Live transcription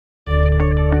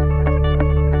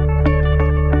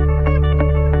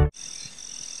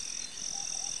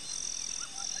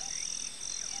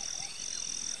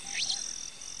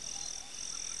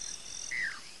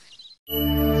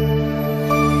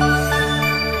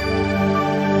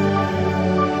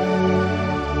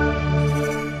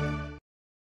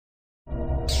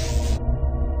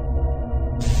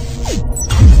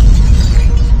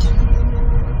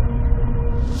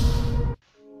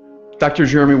Dr.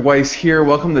 Jeremy Weisz here.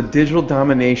 Welcome to Digital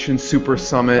Domination Super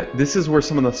Summit. This is where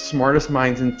some of the smartest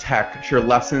minds in tech share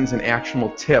lessons and actionable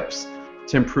tips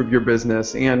to improve your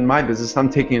business and my business. I'm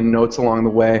taking notes along the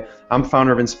way. I'm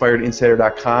founder of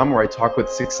InspiredInsider.com, where I talk with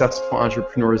successful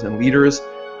entrepreneurs and leaders.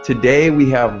 Today we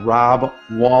have Rob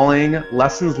Walling,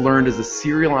 lessons learned as a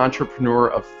serial entrepreneur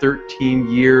of 13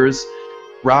 years.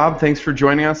 Rob, thanks for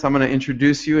joining us. I'm going to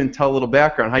introduce you and tell a little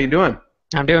background. How you doing?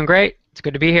 I'm doing great. It's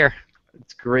good to be here.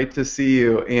 It's great to see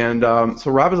you. And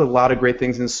so Rob has a lot of great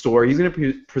things in store. He's going to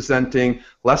be presenting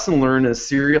lesson learned as a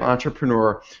serial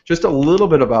entrepreneur. Just a little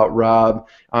bit about Rob.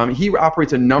 He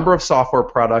operates a number of software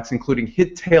products, including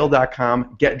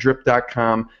hittail.com,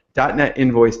 GetDrip.com,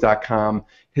 .netinvoice.com.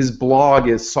 His blog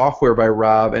is Software by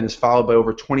Rob and is followed by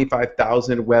over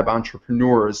 25,000 web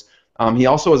entrepreneurs. He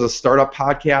also has a startup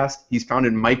podcast. He's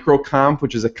founded MicroConf,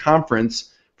 which is a conference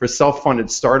for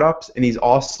self-funded startups, and he's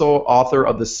also author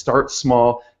of the Start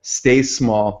Small, Stay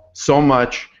Small. So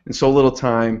much in so little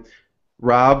time.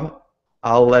 Rob,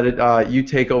 I'll let it you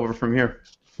take over from here.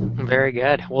 Very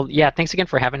good. Well, yeah, thanks again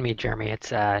for having me, Jeremy.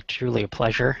 It's truly a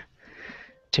pleasure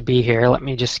to be here. Let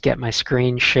me just get my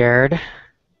screen shared.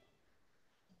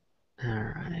 All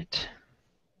right.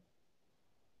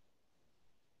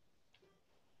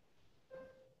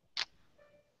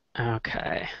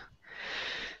 Okay.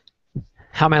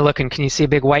 How am I looking? Can you see a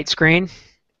big white screen?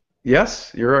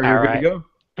 Yes, you're good to go.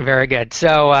 Very good.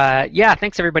 So yeah,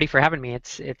 thanks everybody for having me.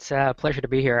 It's a pleasure to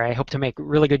be here. I hope to make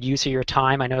really good use of your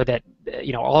time. I know that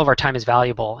all of our time is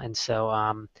valuable, and so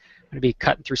I'm going to be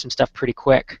cutting through some stuff pretty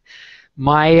quick.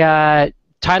 My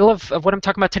title of what I'm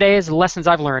talking about today is lessons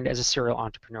I've learned as a serial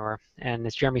entrepreneur. And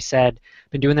as Jeremy said,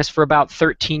 I've been doing this for about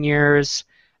 13 years.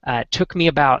 It took me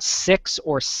about 6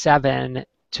 or 7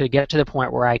 to get to the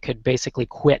point where I could basically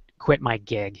quit my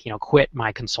gig, quit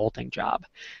my consulting job.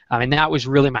 And that was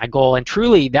really my goal. And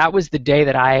truly, that was the day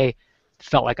that I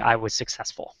felt like I was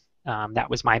successful. That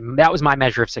was my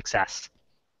measure of success,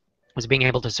 was being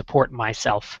able to support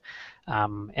myself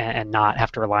and not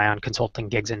have to rely on consulting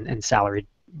gigs and salary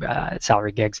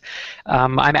gigs.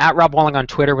 I'm at Rob Walling on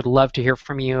Twitter. Would love to hear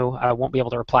from you. I won't be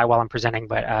able to reply while I'm presenting,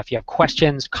 but if you have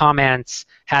questions, comments,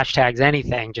 hashtags,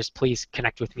 anything, just please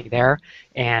connect with me there,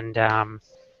 and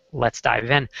let's dive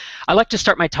in. I like to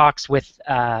start my talks with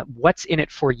what's in it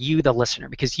for you, the listener,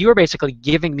 because you are basically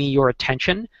giving me your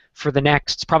attention for the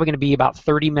next, it's probably going to be about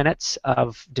 30 minutes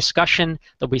of discussion.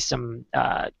 There'll be some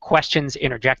questions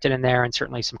interjected in there and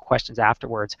certainly some questions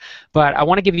afterwards. But I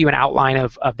want to give you an outline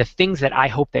of the things that I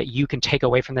hope that you can take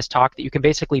away from this talk that you can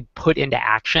basically put into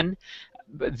action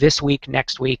this week,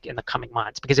 next week, in the coming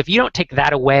months. Because if you don't take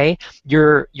that away,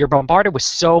 you're bombarded with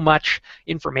so much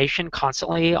information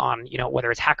constantly on,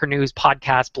 whether it's Hacker News,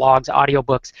 podcasts, blogs,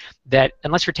 audiobooks, that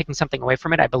unless you're taking something away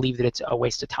from it, I believe that it's a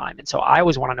waste of time. And so I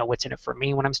always want to know what's in it for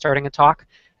me when I'm starting a talk,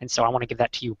 and so I want to give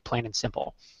that to you plain and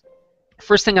simple.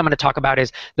 First thing I'm going to talk about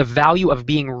is the value of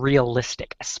being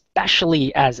realistic,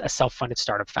 especially as a self-funded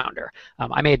startup founder.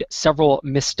 I made several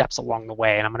missteps along the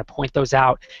way, and I'm going to point those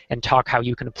out and talk how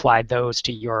you can apply those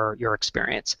to your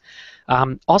experience.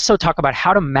 Also talk about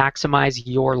how to maximize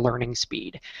your learning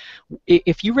speed.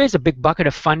 If you raise a big bucket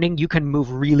of funding, you can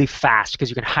move really fast because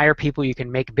you can hire people, you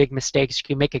can make big mistakes, you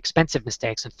can make expensive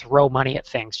mistakes and throw money at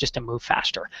things just to move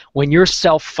faster. When you're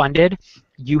self-funded,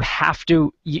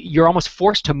 you're almost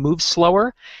forced to move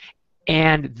slower,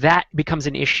 and that becomes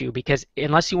an issue because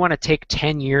unless you want to take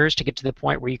 10 years to get to the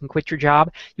point where you can quit your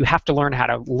job, you have to learn how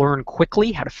to learn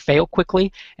quickly, how to fail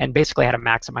quickly, and basically how to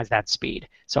maximize that speed.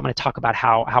 So I'm going to talk about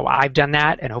how I've done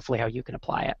that and hopefully how you can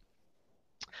apply it.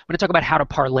 I'm going to talk about how to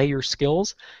parlay your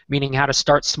skills, meaning how to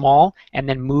start small and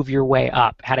then move your way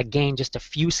up, how to gain just a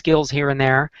few skills here and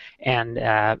there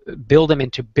and build them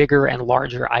into bigger and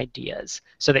larger ideas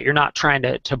so that you're not trying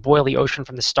to boil the ocean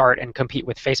from the start and compete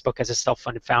with Facebook as a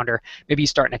self-funded founder. Maybe you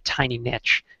start in a tiny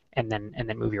niche and then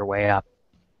move your way up.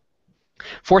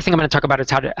 Fourth thing I'm going to talk about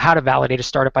is how to validate a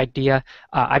startup idea.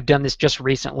 I've done this just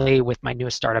recently with my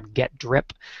newest startup,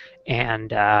 GetDrip,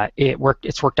 and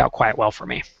it's worked out quite well for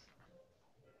me.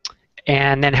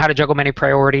 And then how to juggle many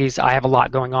priorities. I have a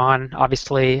lot going on,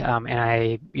 obviously,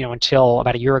 and until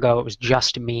about a year ago, it was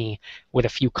just me with a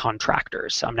few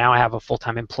contractors. Now I have a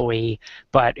full-time employee,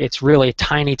 but it's really a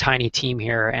tiny, tiny team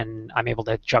here, and I'm able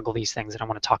to juggle these things, and I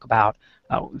want to talk about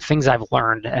things I've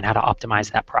learned and how to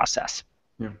optimize that process.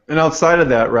 Yeah. And outside of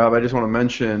that, Rob, I just want to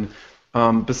mention,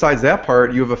 besides that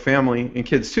part, you have a family and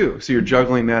kids too, so you're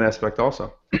juggling that aspect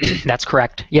also. That's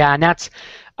correct. Yeah, and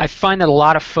I find that a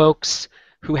lot of folks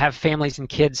who have families and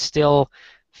kids still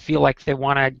feel like they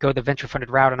want to go the venture-funded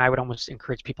route, and I would almost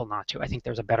encourage people not to. I think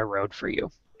there's a better road for you.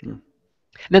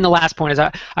 And then the last point is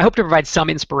I hope to provide some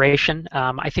inspiration.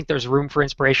 I think there's room for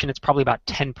inspiration. It's probably about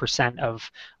 10%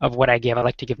 of what I give. I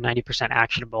like to give 90%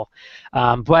 actionable.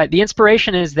 But the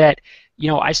inspiration is that,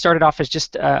 I started off as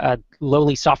just a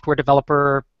lowly software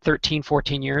developer 13,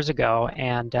 14 years ago.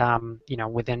 And,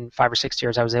 within 5 or 6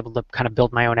 years, I was able to kind of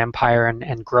build my own empire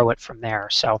and grow it from there.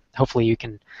 So hopefully you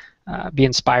can be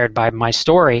inspired by my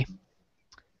story.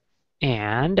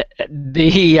 And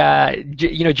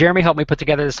Jeremy helped me put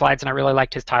together the slides, and I really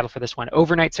liked his title for this one: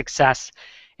 Overnight Success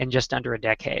in Just Under a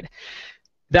Decade.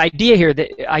 The idea here that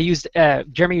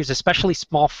Jeremy used a especially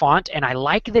small font, and I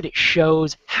like that it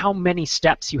shows how many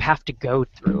steps you have to go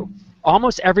through.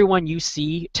 Almost everyone you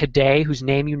see today whose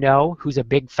name you know, who's a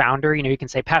big founder, you can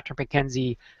say Patrick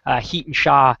McKenzie, Heaton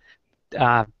Shaw,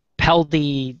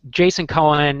 Peldy, Jason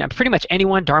Cohen, pretty much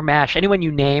anyone, Dharmesh, anyone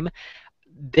you name,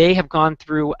 they have gone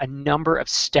through a number of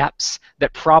steps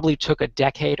that probably took a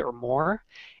decade or more,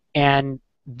 and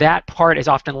that part is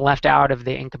often left out of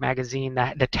the Inc. magazine,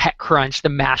 the TechCrunch, the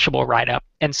Mashable write-up.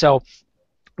 And so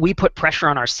we put pressure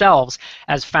on ourselves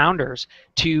as founders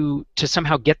to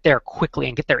somehow get there quickly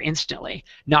and get there instantly,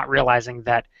 not realizing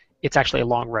that it's actually a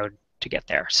long road to get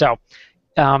there. So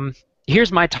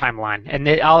here's my timeline, and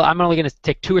I'm only going to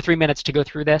take 2 or 3 minutes to go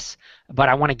through this, but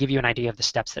I want to give you an idea of the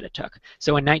steps that it took.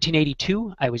 So in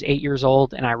 1982, I was 8 years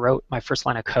old, and I wrote my first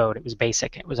line of code. It was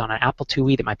basic. It was on an Apple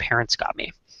IIe that my parents got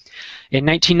me. In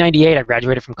 1998, I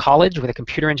graduated from college with a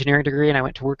computer engineering degree, and I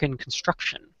went to work in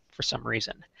construction for some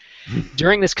reason.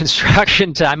 During this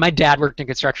construction time, my dad worked in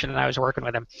construction, and I was working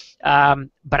with him,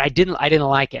 but I didn't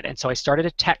like it, and so I started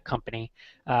a tech company.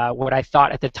 What I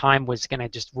thought at the time was going to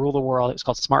just rule the world. It was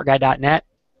called SmartGuy.net.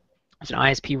 It was an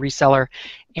ISP reseller,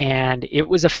 and it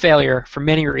was a failure for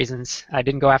many reasons. I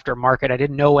didn't go after a market. I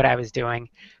didn't know what I was doing,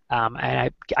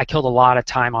 and I killed a lot of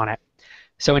time on it.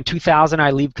 So in 2000, I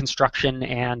leave construction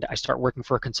and I start working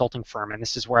for a consulting firm, and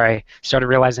this is where I started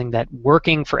realizing that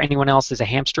working for anyone else is a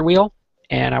hamster wheel,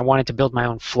 and I wanted to build my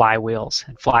own flywheels.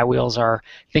 And flywheels are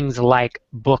things like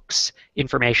books,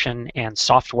 information, and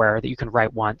software that you can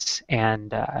write once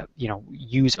and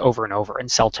use over and over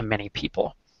and sell to many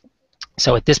people.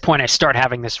 So at this point, I start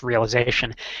having this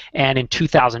realization, and in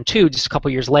 2002, just a couple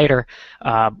years later,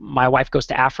 my wife goes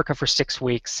to Africa for 6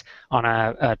 weeks on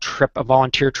a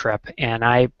volunteer trip, and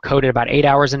I coded about 8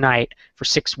 hours a night for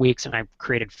 6 weeks, and I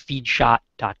created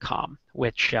feedshot.com,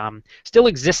 which still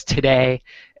exists today.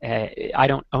 I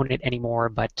don't own it anymore,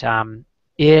 but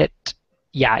it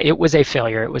was a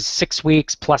failure. It was 6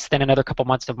 weeks plus then another couple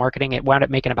months of marketing. It wound up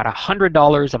making about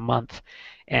 $100 a month,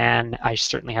 and I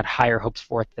certainly had higher hopes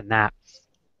for it than that.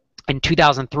 In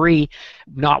 2003,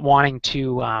 not wanting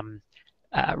to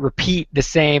repeat the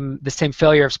same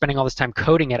failure of spending all this time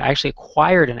coding it, I actually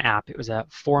acquired an app. It was a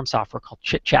forum software called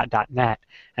chitchat.net,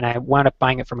 and I wound up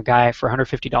buying it from a guy for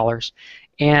 $150.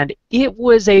 And it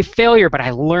was a failure, but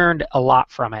I learned a lot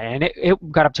from it, and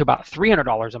it got up to about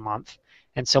 $300 a month.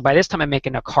 And so by this time, I'm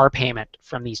making a car payment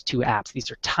from these 2 apps. These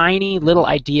are tiny little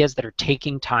ideas that are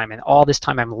taking time, and all this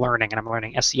time I'm learning, and I'm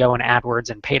learning SEO and AdWords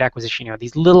and paid acquisition.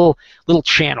 These little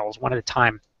channels, one at a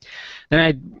time.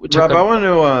 Then Rob, I want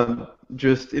to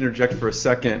just interject for a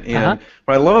second. And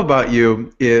what I love about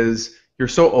you is you're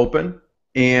so open,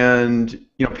 and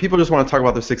people just want to talk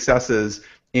about their successes,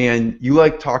 and you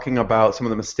like talking about some of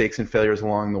the mistakes and failures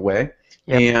along the way.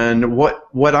 Yep. And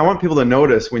what I want people to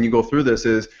notice when you go through this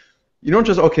is, you don't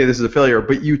just, okay, this is a failure,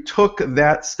 but you took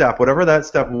that step, whatever that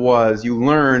step was, you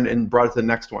learned and brought it to the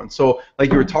next one. So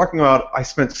like you were talking about, I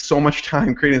spent so much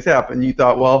time creating this app, and you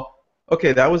thought, well,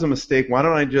 okay, that was a mistake. Why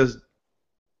don't I just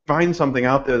find something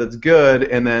out there that's good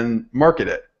and then market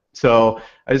it? So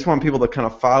I just want people to kind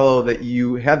of follow that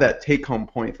you had that take-home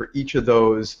point for each of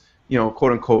those,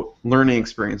 quote-unquote, learning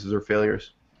experiences or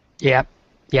failures. Yeah,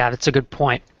 that's a good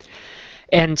point.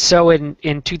 And so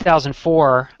in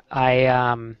 2004,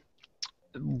 I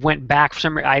went back.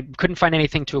 I couldn't find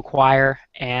anything to acquire,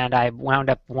 and I wound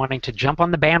up wanting to jump on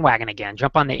the bandwagon again,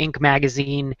 jump on the Inc.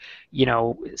 magazine,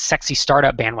 sexy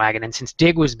startup bandwagon. And since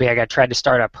Dig was big, I tried to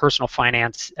start a personal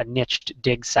finance, a niched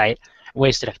Dig site. I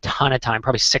wasted a ton of time,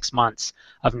 probably 6 months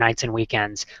of nights and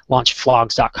weekends. Launched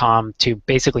vlogs.com to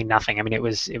basically nothing. I mean, it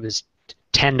was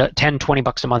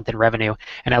 $10-20 a month in revenue,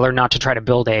 and I learned not to try to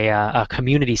build a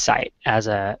community site as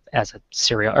a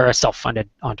serial or a self-funded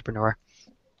entrepreneur.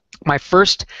 My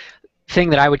first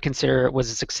thing that I would consider was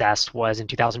a success was in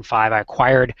 2005. I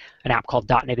acquired an app called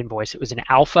 .NET Invoice. It was an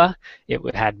alpha. It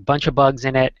had a bunch of bugs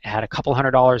in it. It had a couple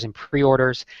 $100 in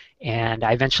pre-orders, and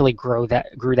I eventually grew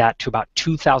that to about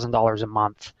 $2,000 a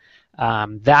month.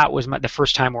 That was the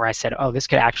first time where I said, oh, this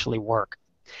could actually work.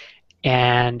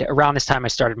 And around this time, I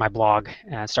started my blog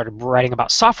and started writing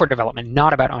about software development,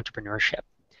 not about entrepreneurship.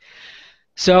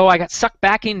 So I got sucked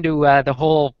back into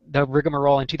the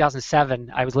rigmarole in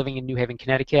 2007. I was living in New Haven,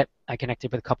 Connecticut. I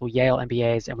connected with a couple Yale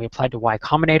MBAs, and we applied to Y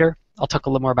Combinator. I'll talk a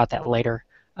little more about that later.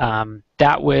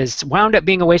 That wound up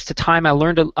being a waste of time.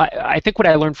 I think what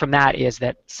I learned from that is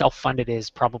that self-funded is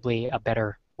probably a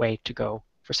better way to go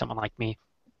for someone like me.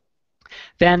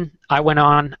 Then I went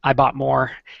on, I bought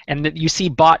more, and you see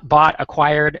bought,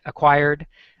 acquired.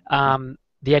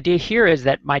 The idea here is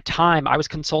that my time, I was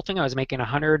consulting, I was making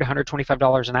 $100,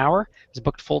 $125 an hour, I was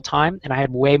booked full time, and I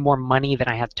had way more money than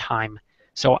I had time.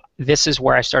 So this is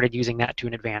where I started using that to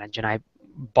an advantage, and I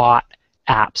bought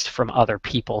apps from other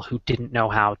people who didn't know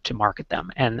how to market them.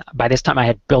 And by this time I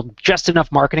had built just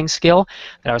enough marketing skill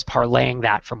that I was parlaying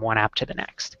that from one app to the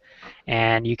next.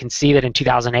 And you can see that in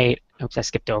 2008, oops, I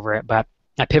skipped over it, but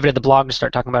I pivoted the blog to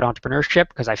start talking about entrepreneurship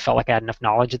because I felt like I had enough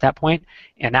knowledge at that point.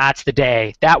 And that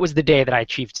was the day that I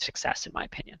achieved success, in my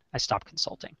opinion. I stopped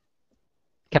consulting.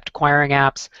 Kept acquiring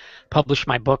apps, published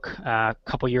my book a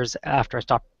couple years after I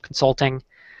stopped consulting.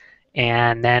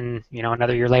 And then,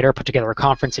 another year later, put together a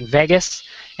conference in Vegas.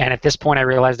 And at this point, I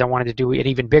realized I wanted to do an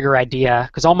even bigger idea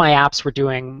because all my apps were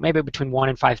doing maybe between 1,000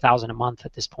 and 5,000 a month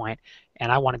at this point.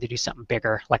 And I wanted to do something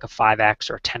bigger, like a 5x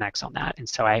or a 10x on that. And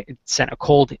so I sent a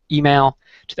cold email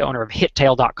to the owner of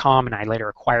hittail.com, and I later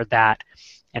acquired that.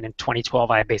 And in 2012,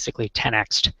 I basically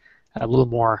 10x'd, a little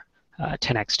more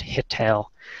 10x'd Hittail.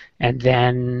 And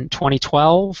then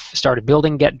 2012, started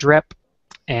building GetDrip.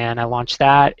 And I launched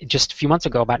that just a few months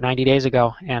ago, about 90 days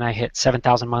ago, and I hit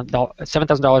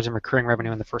 $7,000 in recurring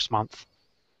revenue in the first month.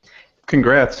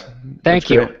 Congrats! Thank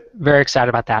you. Very excited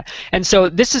about that. And so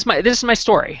this is my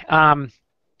story. I'm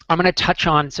going to touch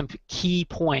on some key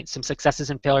points, some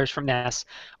successes and failures from this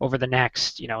over the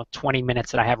next 20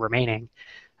 minutes that I have remaining.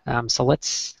 So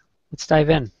let's dive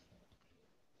in.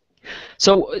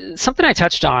 So something I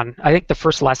touched on, I think the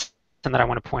first lesson that I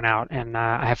want to point out, and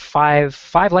I have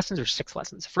five lessons or 6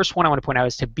 lessons. The first one I want to point out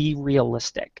is to be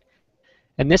realistic.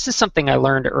 And this is something I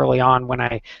learned early on when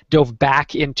I dove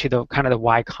back into the kind of the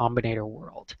Y Combinator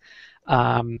world.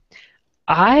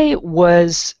 I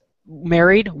was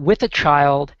married with a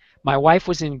child. My wife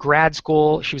was in grad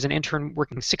school. She was an intern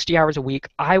working 60 hours a week.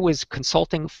 I was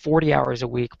consulting 40 hours a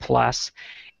week plus.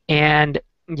 And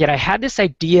yet I had this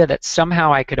idea that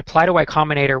somehow I could apply to Y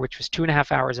Combinator, which was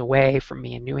 2.5 hours away from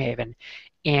me in New Haven,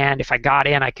 and if I got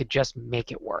in, I could just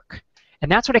make it work.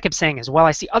 And that's what I kept saying as well.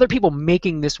 I see other people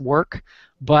making this work,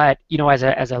 but in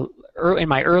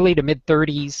my early to mid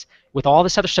 30s, with all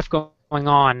this other stuff going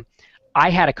on, I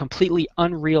had a completely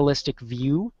unrealistic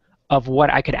view of what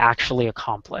I could actually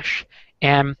accomplish,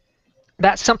 and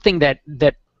that's something that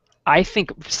I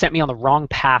think sent me on the wrong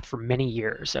path for many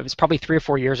years. It was probably 3 or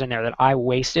 4 years in there that I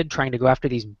wasted trying to go after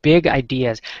these big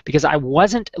ideas because I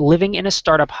wasn't living in a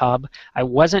startup hub. I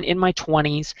wasn't in my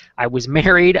 20s. I was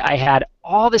married. I had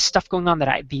all this stuff going on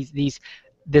that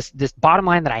this bottom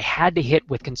line that I had to hit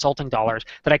with consulting dollars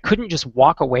that I couldn't just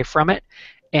walk away from it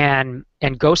and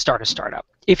go start a startup.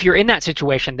 If you're in that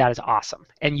situation, that is awesome.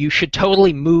 And you should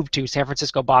totally move to San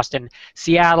Francisco, Boston,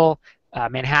 Seattle,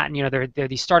 Manhattan. There are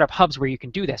these startup hubs where you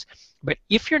can do this. But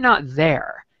if you're not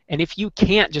there, and if you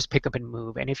can't just pick up and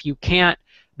move, and if you can't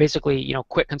basically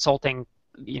quit consulting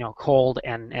cold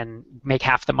and make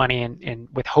half the money and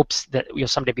with hopes that you'll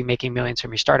someday be making millions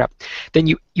from your startup, then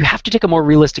you have to take a more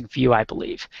realistic view, I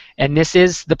believe. And this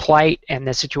is the plight and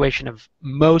the situation of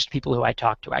most people who I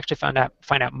talk to. I actually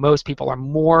find out most people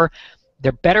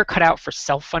they're better cut out for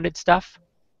self-funded stuff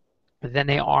than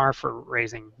they are for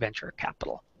raising venture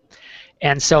capital.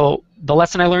 And so the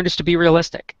lesson I learned is to be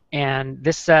realistic. And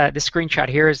this screenshot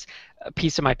here is a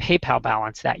piece of my PayPal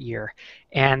balance that year.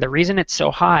 And the reason it's so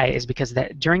high is because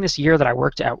during this year that I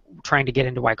worked at trying to get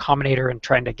into Y Combinator and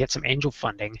trying to get some angel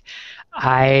funding,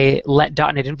 I let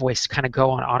 .NET Invoice kind of go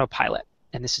on autopilot.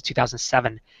 And this is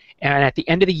 2007. And at the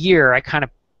end of the year, I kind of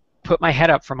put my head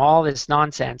up from all this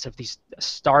nonsense of these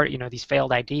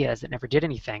failed ideas that never did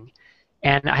anything.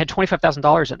 And I had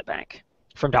 $25,000 in the bank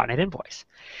from .NET Invoice.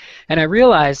 And I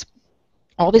realized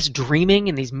all this dreaming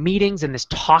and these meetings and this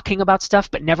talking about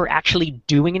stuff but never actually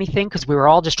doing anything because we were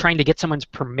all just trying to get someone's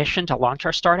permission to launch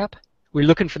our startup. We were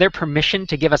looking for their permission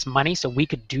to give us money so we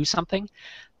could do something.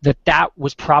 That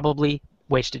was probably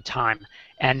wasted time.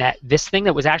 And that this thing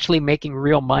that was actually making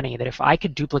real money, that if I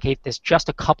could duplicate this just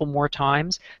a couple more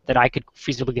times, that I could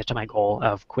feasibly get to my goal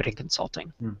of quitting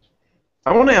consulting.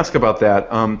 I want to ask about that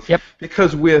Yep.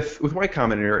 because with Y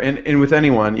Combinator and with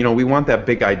anyone, we want that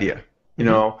big idea,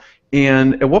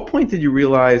 And at what point did you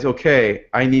realize, okay,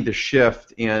 I need to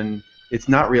shift and it's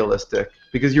not realistic,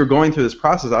 because you're going through this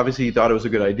process. Obviously, you thought it was a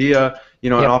good idea,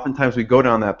 and oftentimes we go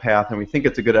down that path and we think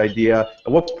it's a good idea.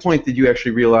 At what point did you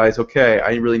actually realize, okay,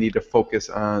 I really need to focus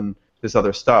on this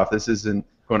other stuff? This isn't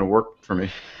going to work for me.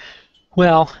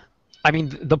 Well, I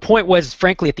mean, the point was,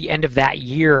 frankly, at the end of that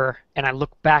year, and I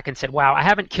looked back and said, wow, I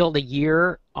haven't killed a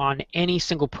year on any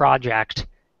single project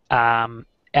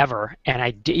ever. And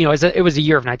I did, it was a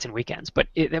year of nights and weekends, but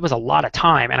it was a lot of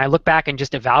time. And I look back and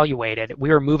just evaluated. We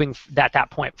were moving at that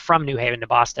point from New Haven to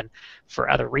Boston for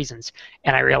other reasons.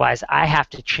 And I realized I have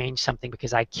to change something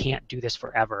because I can't do this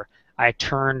forever. I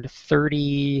turned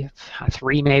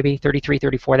 33 maybe, 33,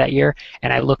 34 that year.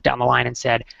 And I looked down the line and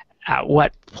said, at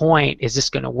what point is this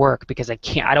going to work? Because I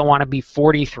don't want to be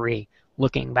 43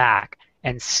 looking back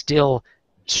and still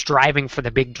striving for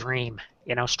the big dream,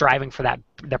 striving for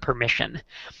the permission.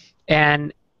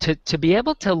 And to be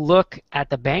able to look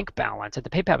at the bank balance, at the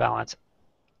PayPal balance,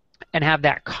 and have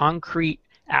that concrete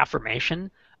affirmation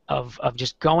of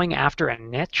just going after a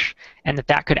niche and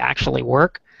that could actually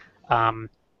work,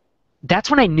 that's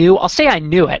when I knew. I'll say I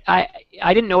knew it. I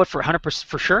didn't know it for 100%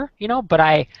 for sure, but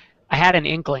I had an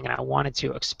inkling and I wanted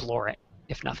to explore it,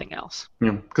 if nothing else.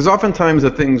 Yeah, because oftentimes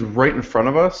the things right in front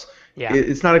of us,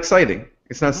 it's not exciting.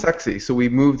 It's not sexy. So we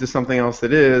move to something else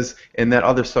that is, and that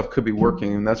other stuff could be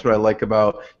working. And that's what I like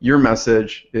about your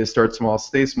message is start small,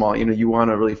 stay small. You want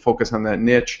to really focus on that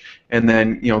niche and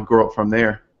then, grow up from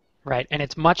there. Right, and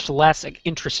it's much less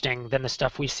interesting than the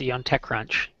stuff we see on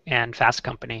TechCrunch and Fast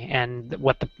Company and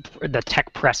what the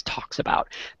tech press talks about.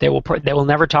 They will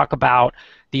never talk about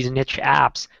these niche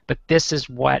apps, but this is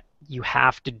what you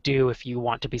have to do if you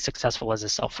want to be successful as a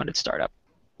self-funded startup.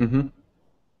 Mm-hmm.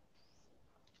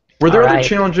 Were there other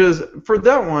challenges for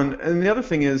that one? And the other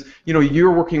thing is,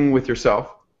 you're working with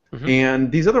yourself,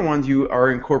 and these other ones you are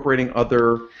incorporating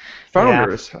other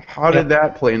founders. Yeah. How did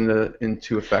that play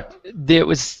into effect? It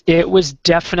was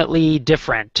definitely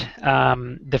different.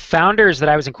 The founders that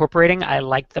I was incorporating, I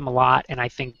liked them a lot, and I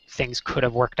think things could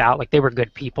have worked out. Like, they were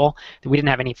good people. We didn't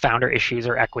have any founder issues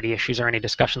or equity issues or any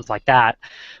discussions like that.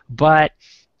 But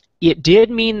it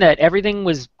did mean that everything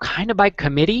was kind of by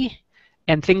committee,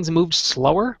 and things moved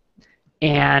slower.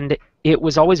 And it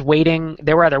was always waiting.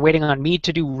 They were either waiting on me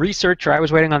to do research, or I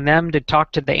was waiting on them to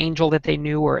talk to the angel that they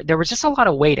knew, or there was just a lot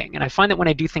of waiting. And I find that when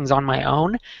I do things on my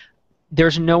own,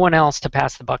 there's no one else to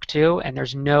pass the buck to, and there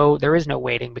is no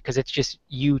waiting, because it's just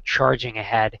you charging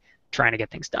ahead, trying to get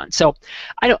things done. So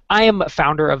I am a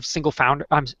founder of single founder.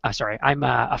 I'm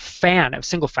a fan of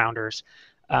single founders.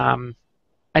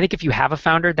 I think if you have a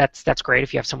founder, that's great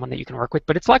if you have someone that you can work with,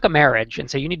 but it's like a marriage, and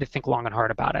so you need to think long and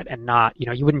hard about it, and not,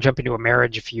 you wouldn't jump into a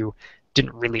marriage if you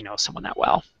didn't really know someone that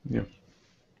well. Yeah.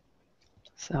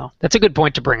 So that's a good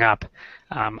point to bring up.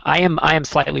 I am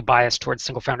slightly biased towards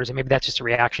single founders, and maybe that's just a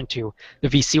reaction to the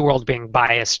VC world being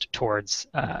biased towards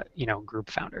group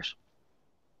founders.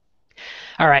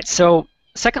 All right, so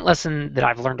second lesson that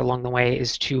I've learned along the way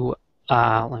is to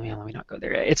let me not go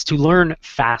there. It's to learn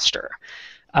faster.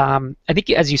 I think,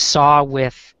 as you saw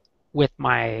with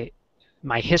my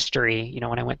history,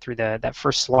 when I went through that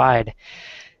first slide,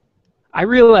 I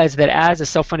realized that as a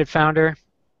self-funded founder,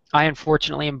 I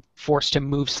unfortunately am forced to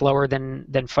move slower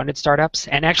than funded startups.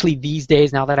 And actually, these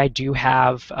days, now that I do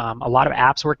have a lot of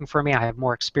apps working for me, I have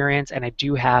more experience, and I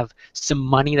do have some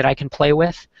money that I can play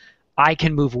with, I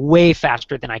can move way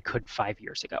faster than I could 5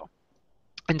 years ago.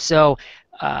 And so,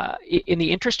 in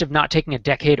the interest of not taking a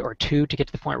decade or two to get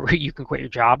to the point where you can quit your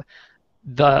job,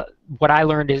 what I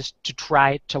learned is to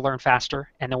try to learn faster.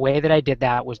 And the way that I did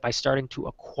that was by starting to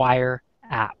acquire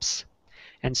apps.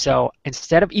 And so,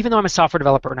 instead of, even though I'm a software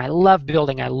developer and I love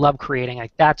building, I love creating,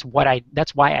 that's why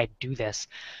I do this.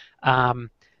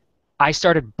 I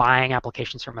started buying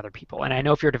applications from other people. And I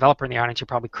know if you're a developer in the audience, you're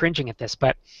probably cringing at this,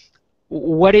 but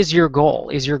what is your goal?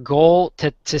 Is your goal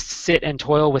to sit and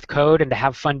toil with code and to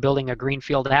have fun building a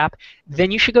greenfield app?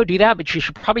 Then you should go do that, but you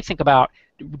should probably think about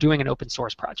doing an open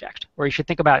source project, or you should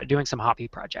think about doing some hobby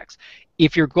projects.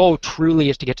 If your goal truly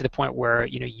is to get to the point where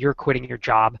you're quitting your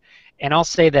job, and I'll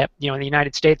say that in the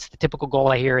United States, the typical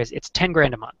goal I hear is it's 10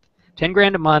 grand a month. 10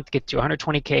 grand a month gets you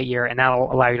 120K a year, and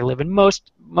that'll allow you to live in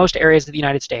most areas of the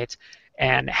United States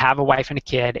and have a wife and a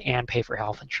kid and pay for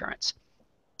health insurance.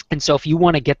 And so if you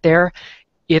want to get there,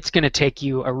 it's going to take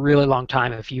you a really long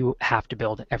time if you have to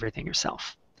build everything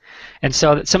yourself. And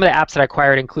so some of the apps that I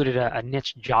acquired included a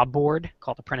niche job board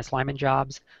called Apprentice Lineman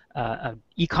Jobs, an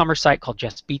e-commerce site called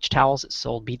Just Beach Towels. It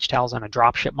sold beach towels on a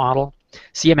dropship model.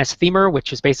 CMS Themer,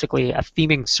 which is basically a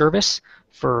theming service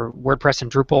for WordPress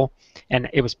and Drupal, and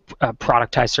it was a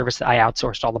productized service that I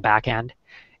outsourced all the back end.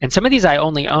 And some of these I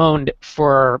only owned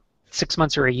for 6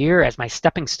 months or a year as my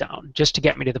stepping stone, just to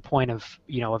get me to the point of,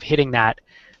 of hitting that.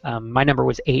 My number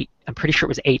was 8. I'm pretty sure it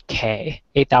was 8K,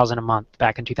 8,000 a month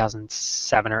back in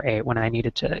 2007 or 8 when I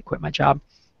needed to quit my job.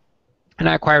 And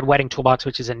I acquired Wedding Toolbox,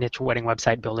 which is a niche wedding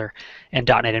website builder, and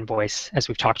 .NET Invoice, as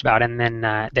we've talked about, and then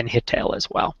Hittail as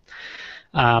well.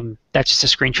 That's just a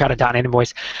screenshot of .NET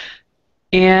Invoice.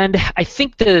 And I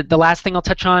think the last thing I'll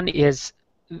touch on is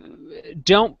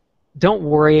don't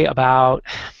worry about.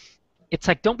 It's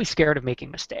like, don't be scared of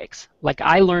making mistakes. Like,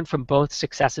 I learned from both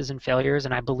successes and failures,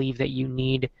 and I believe that you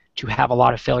need to have a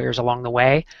lot of failures along the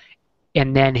way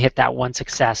and then hit that one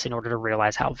success in order to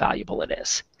realize how valuable it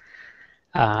is.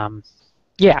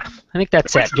 Yeah, I think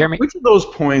that's it. Jeremy? Which of those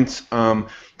points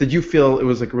did you feel it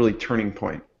was like a really turning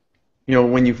point?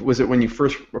 Was it when you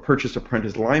first purchased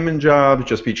apprentice lineman job,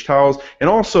 Just Beach Towels? And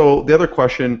also, the other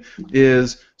question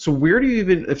is, so where do you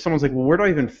even, if someone's like, well, where do I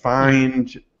even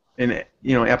find an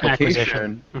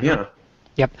application? Mm-hmm. Yeah.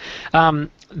 Yep.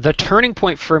 The turning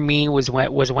point for me was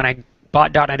when I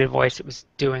bought .NET Invoice. It was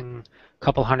doing a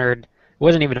couple hundred. It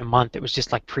wasn't even a month. It was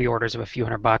just like pre-orders of a few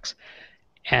 $100,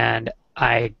 and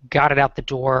I got it out the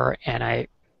door, and I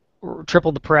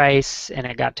tripled the price, and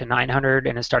it got to $900,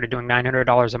 and it started doing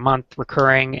 $900 a month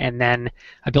recurring, and then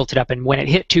I built it up, and when it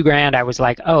hit $2,000, I was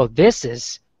like, oh, this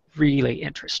is really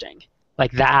interesting.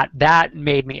 Like that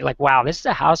made me like, wow, this is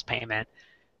a house payment.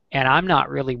 And I'm not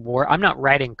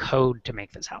writing code to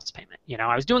make this house payment.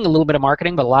 I was doing a little bit of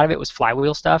marketing, but a lot of it was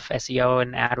flywheel stuff, SEO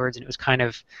and AdWords, and it was kind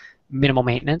of minimal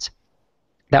maintenance.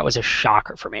 That was a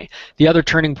shocker for me. The other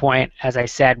turning point, as I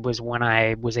said, was when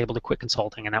I was able to quit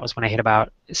consulting, and that was when I hit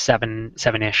about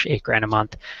 $7-ish, $8,000 a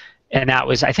month. And that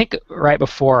was, I think, right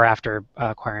before or after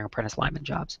acquiring apprentice lineman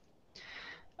jobs.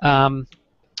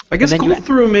 I guess go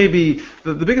through maybe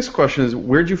the biggest question is,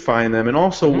 where'd you find them? And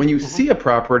also, when you see a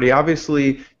property,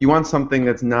 obviously you want something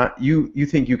that's not you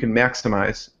think you can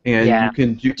maximize and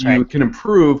you can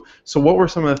improve. So what were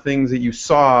some of the things that you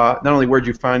saw? Not only where'd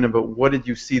you find them, but what did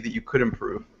you see that you could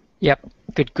improve? Yep,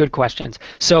 good questions.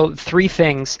 So 3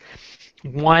 things.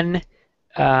 One,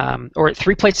 or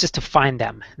 3 places to find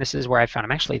them. This is where I found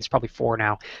them. Actually, it's probably 4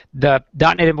 now. The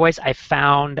 .NET Invoice I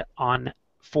found on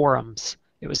forums.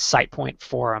 It was SitePoint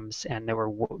forums, and there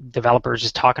were developers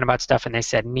just talking about stuff, and they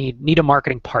said, need a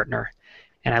marketing partner.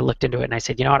 And I looked into it, and I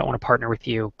said, I don't want to partner with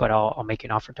you, but I'll make you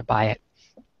an offer to buy it.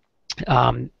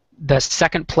 The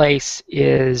second place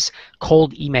is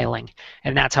cold emailing,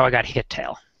 and that's how I got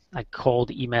Hittail. I cold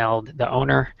emailed the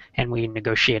owner, and we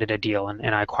negotiated a deal,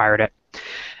 and I acquired it.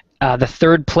 The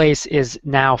third place is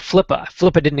now Flippa.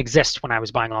 Flippa didn't exist when I was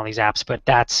buying all these apps, but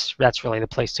that's really the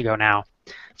place to go now.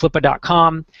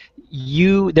 Flippa.com.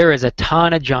 There is a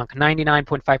ton of junk.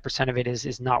 99.5% of it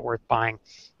is not worth buying.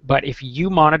 But if you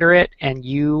monitor it and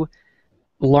you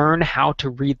learn how to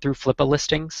read through Flippa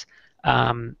listings,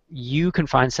 you can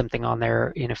find something on there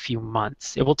in a few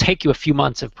months. It will take you a few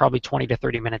months of probably 20 to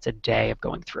 30 minutes a day of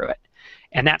going through it.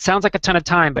 And that sounds like a ton of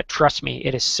time, but trust me,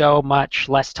 it is so much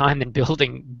less time than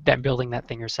building that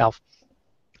thing yourself.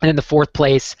 And then the fourth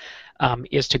place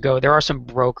is to go. There are some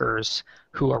brokers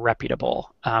who are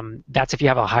reputable. That's if you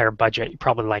have a higher budget,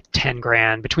 probably like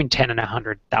 $10,000, between $10,000 and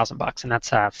 $100,000, and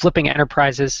that's Flipping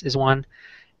Enterprises is one,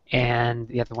 and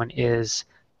the other one is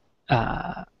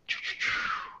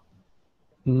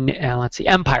let's see,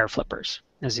 Empire Flippers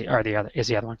is the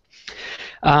other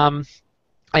one.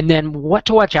 And then what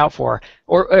to watch out for,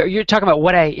 or you're talking about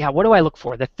what do I look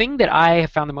for? The thing that I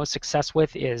have found the most success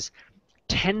with is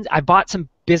I bought some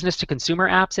business-to-consumer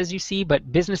apps, as you see,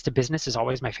 but business-to-business is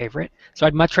always my favorite. So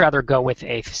I'd much rather go with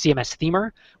a CMS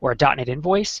themer or a .NET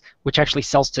Invoice, which actually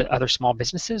sells to other small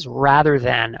businesses, rather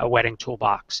than a Wedding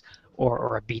Toolbox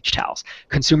or a Beach Towels.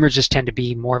 Consumers just tend to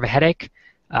be more of a headache.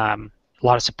 A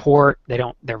lot of support.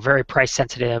 They're very price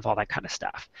sensitive, all that kind of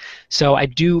stuff. So I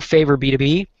do favor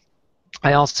B2B.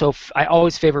 I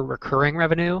always favor recurring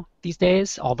revenue these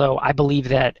days, although I believe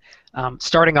that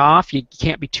starting off, you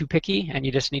can't be too picky, and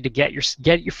you just need to get your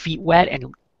feet wet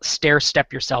and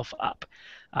stair-step yourself up.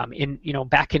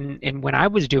 Back in when I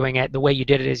was doing it, the way you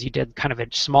did it is you did kind of a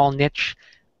small niche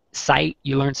site,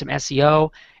 you learned some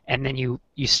SEO, and then you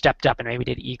stepped up and maybe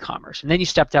did e-commerce, and then you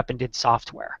stepped up and did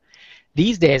software.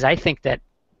 These days, I think that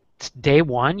day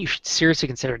one, you should seriously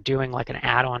consider doing like an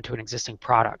add-on to an existing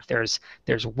product. There's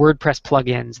WordPress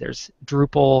plugins, there's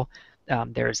Drupal,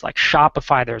 there's like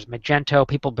Shopify, there's Magento.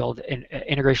 People build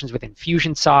integrations with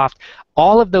Infusionsoft.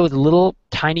 All of those little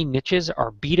tiny niches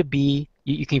are B2B.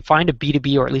 You can find a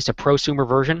B2B or at least a prosumer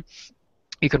version.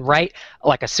 You can write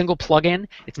like a single plugin.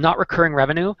 It's not recurring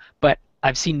revenue, but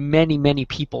I've seen many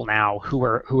people now who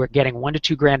are getting $1,000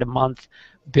 to $2,000 a month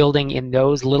building in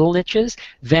those little niches,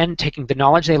 then taking the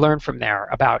knowledge they learned from there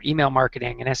about email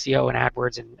marketing and SEO and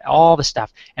AdWords and all the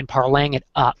stuff and parlaying it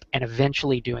up and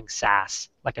eventually doing SaaS,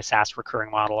 like a SaaS recurring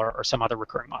model or some other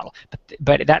recurring model.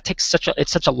 But that takes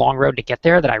it's such a long road to get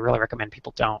there that I really recommend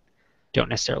people don't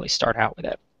necessarily start out with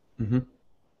it. Mm-hmm.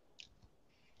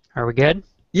 Are we good?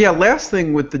 Yeah, last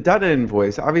thing with the data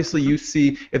invoice, obviously you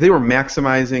see if they were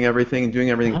maximizing everything and doing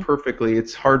everything perfectly,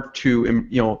 it's hard to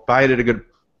buy it at a good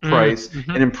price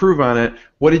and improve on it.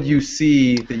 What did you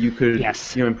see that you could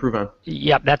improve on?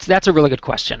 Yeah, that's a really good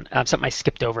question. Something I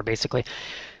skipped over basically.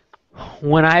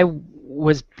 When I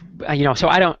was, so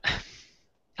I don't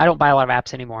buy a lot of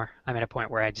apps anymore. I'm at a point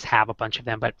where I just have a bunch of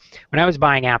them. But when I was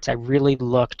buying apps, I really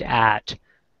looked at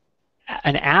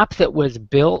an app that was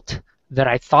built that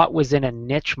I thought was in a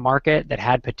niche market that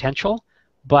had potential,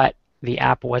 but the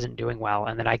app wasn't doing well,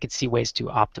 and that I could see ways to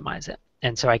optimize it.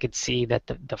 And so I could see that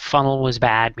the funnel was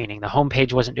bad, meaning the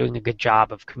homepage wasn't doing a good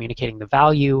job of communicating the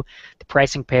value, the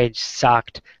pricing page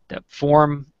sucked, the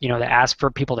form, that asked for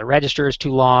people to register is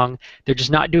too long, they're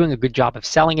just not doing a good job of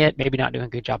selling it, maybe not doing a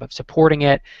good job of supporting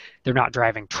it, they're not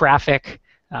driving traffic.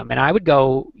 And I would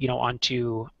go,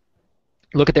 onto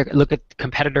look at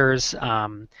competitors,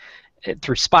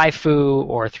 through SpyFu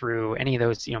or through any of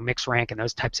those, MixRank and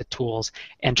those types of tools,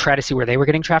 and try to see where they were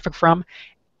getting traffic from,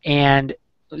 and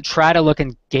try to look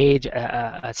and gauge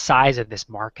a size of this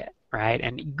market, right?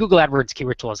 And Google AdWords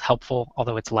keyword tool is helpful,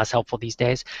 although it's less helpful these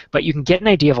days. But you can get an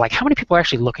idea of like how many people are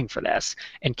actually looking for this,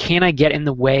 and can I get in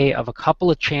the way of a couple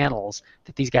of channels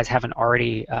that these guys haven't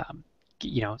already,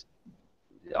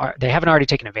 they haven't already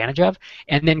taken advantage of,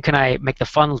 and then can I make the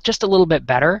funnel just a little bit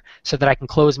better so that I can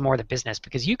close more of the business?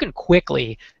 Because you can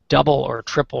quickly double or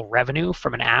triple revenue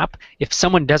from an app if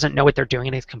someone doesn't know what they're doing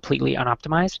and it's completely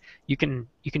unoptimized. You can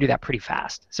do that pretty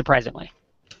fast, surprisingly.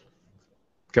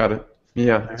 Got it.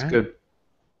 Yeah, that's good.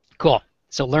 Cool.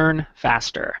 So learn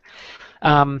faster.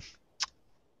 The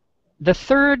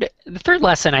third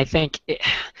lesson, I think,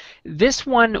 this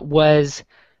one was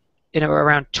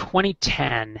around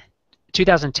 2010,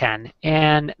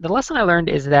 and the lesson I learned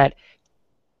is that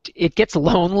it gets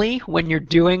lonely when you're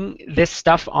doing this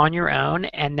stuff on your own,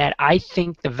 and that I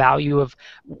think the value of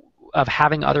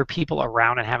having other people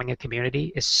around and having a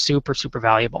community is super, super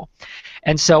valuable.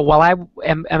 And so while I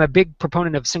am a big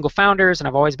proponent of single founders, and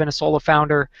I've always been a solo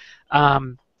founder,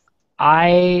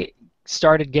 I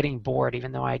started getting bored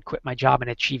even though I had quit my job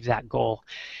and achieved that goal.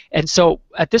 And so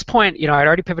at this point, I'd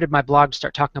already pivoted my blog to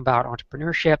start talking about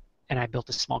entrepreneurship, and I built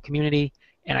a small community,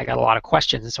 and I got a lot of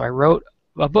questions, and so I wrote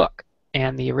a book.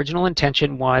 And the original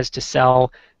intention was to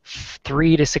sell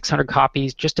 300 to 600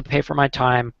 copies just to pay for my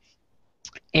time.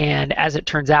 And as it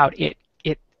turns out, it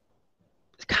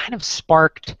kind of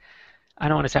sparked, I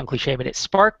don't want to sound cliche, but it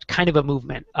sparked kind of a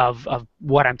movement of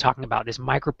what I'm talking about, this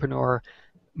micropreneur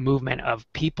movement of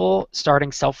people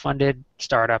starting self-funded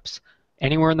startups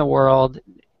anywhere in the world,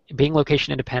 being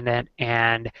location independent,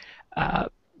 and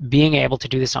being able to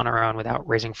do this on our own without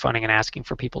raising funding and asking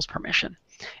for people's permission.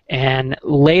 And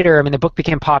later, the book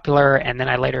became popular, and then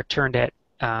I later turned it,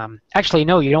 actually,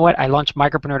 no, you know what? I launched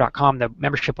micropreneur.com, the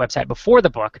membership website, before the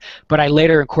book, but I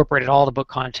later incorporated all the book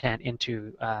content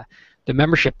into the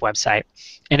membership website.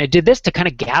 And it did this to kind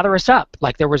of gather us up.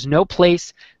 Like, there was no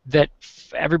place that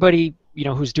everybody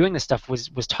who's doing this stuff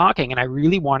was talking, and I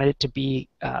really wanted it to be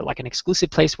like an exclusive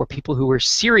place where people who were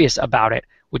serious about it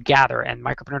would gather. And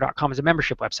micropreneur.com is a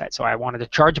membership website, so I wanted to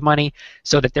charge money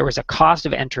so that there was a cost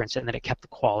of entrance and that it kept the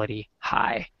quality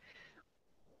high.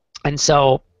 And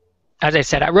so, as I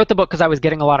said, I wrote the book because I was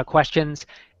getting a lot of questions,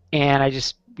 and I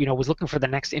just was looking for the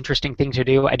next interesting thing to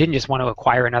do. I didn't just want to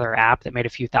acquire another app that made a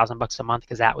few $1,000s a month,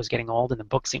 because that was getting old, and the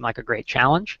book seemed like a great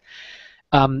challenge.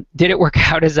 Did it work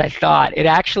out as I thought? It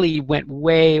actually went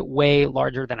way, way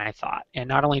larger than I thought. And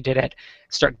not only did it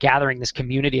start gathering this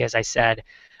community, as I said,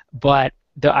 but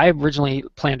I originally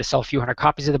planned to sell a few hundred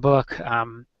copies of the book.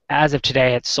 As of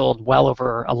today, it's sold well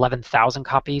over 11,000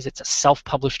 copies. It's a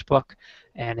self-published book,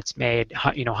 and it's made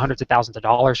hundreds of thousands of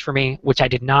dollars for me, which I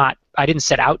didn't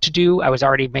set out to do. I was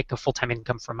already making a full-time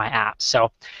income from my app.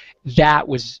 So that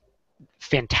was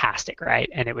fantastic, right?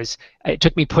 And it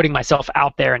took me putting myself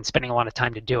out there and spending a lot of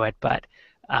time to do it, but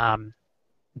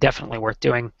definitely worth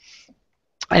doing.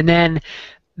 And then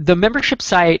the membership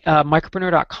site,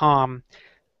 micropreneur.com,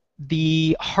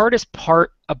 the hardest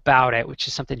part about it, which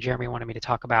is something Jeremy wanted me to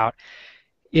talk about,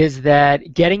 is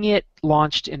that getting it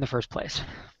launched in the first place,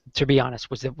 to be honest,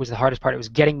 was the hardest part. It was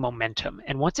getting momentum.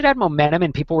 And once it had momentum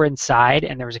and people were inside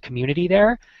and there was a community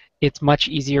there, it's much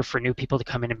easier for new people to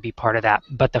come in and be part of that.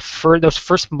 But those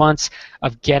first months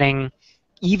of getting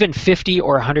even 50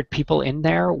 or 100 people in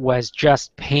there was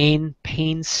just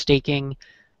painstaking,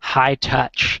 high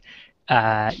touch,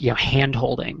 hand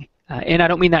holding. And I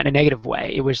don't mean that in a negative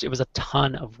way. It was a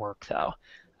ton of work though.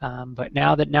 But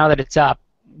now that it's up,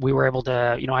 we were able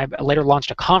to, I later launched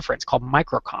a conference called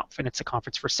MicroConf, and it's a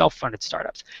conference for self-funded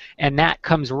startups. And that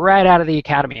comes right out of the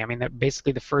academy. I mean,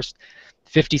 basically the first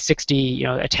 50, 60,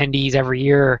 attendees every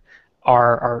year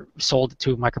are sold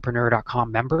to micropreneur.com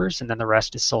members, and then the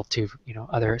rest is sold to,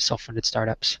 other self-funded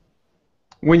startups.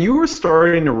 When you were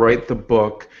starting to write the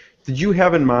book, did you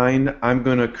have in mind, I'm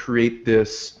going to create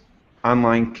this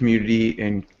online community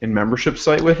and membership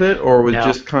site with it, or was it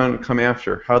just kind of come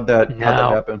after? How'd that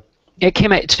happen? It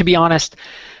came, to be honest,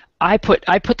 I put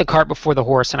the cart before the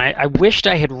horse, and I wished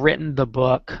I had written the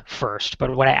book first.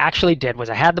 But what I actually did was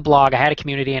I had the blog, I had a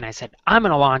community, and I said I'm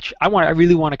going to launch. I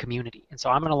really want a community, and so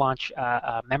I'm going to launch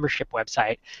a membership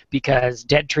website because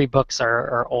dead tree books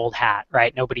are old hat,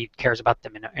 right? Nobody cares about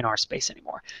them in our space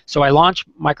anymore. So I launched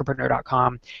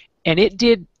micropreneur.com, and it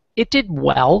did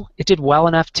well. It did well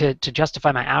enough to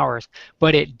justify my hours,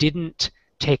 but it didn't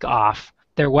take off.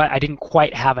 I didn't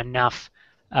quite have enough.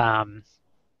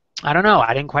 I don't know.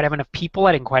 I didn't quite have enough people.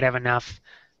 I didn't quite have enough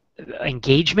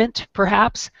engagement,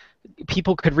 perhaps.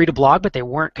 People could read a blog, but they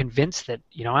weren't convinced that,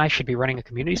 I should be running a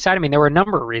community site. I mean, there were a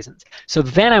number of reasons. So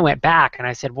then I went back and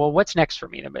I said, well, what's next for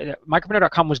me?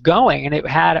 Micropreneur.com was going, and it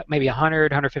had maybe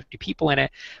 100, 150 people in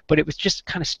it, but it was just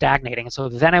kind of stagnating. And so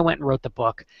then I went and wrote the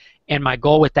book, and my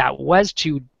goal with that was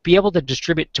to be able to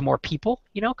distribute to more people,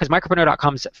 because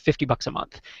micropreneur.com is $50 a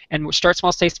month, and Start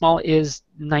Small, Stay Small is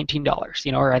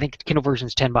 $19, or I think the Kindle version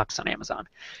is $10 on Amazon.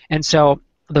 And so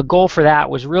the goal for that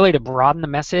was really to broaden the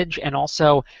message and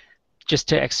also just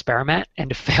to experiment and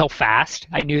to fail fast.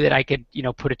 I knew that I could,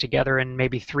 put it together in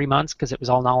maybe 3 months because it was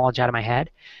all knowledge out of my head,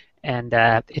 and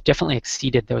it definitely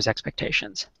exceeded those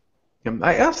expectations.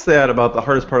 I asked that about the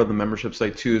hardest part of the membership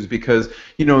site too, is because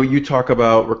you talk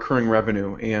about recurring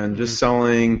revenue and just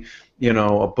selling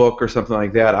a book or something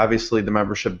like that. Obviously, the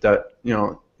membership that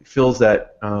fills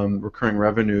that recurring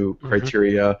revenue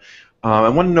criteria. I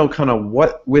want to know kind of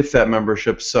what with that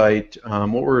membership site,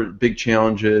 what were big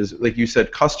challenges? Like you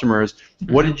said, customers.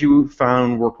 What did you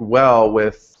find worked well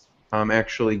with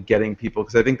actually getting people?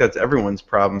 Because I think that's everyone's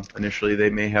problem initially.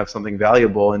 They may have something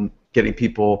valuable, and getting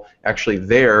people actually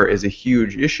there is a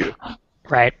huge issue.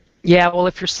 Right. Yeah. Well,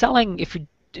 if you're selling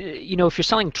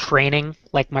training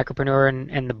like Micropreneur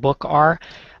and the book are,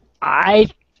 I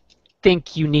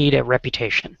think you need a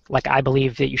reputation. Like, I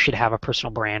believe that you should have a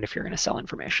personal brand if you're going to sell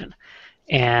information,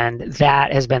 and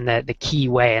that has been the key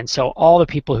way. And so all the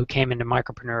people who came into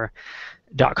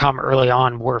Micropreneur.com early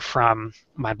on were from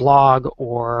my blog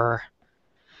or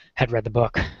had read the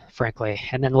book, frankly.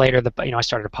 And then later, I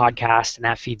started a podcast, and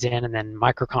that feeds in, and then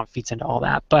MicroConf feeds into all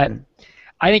that. But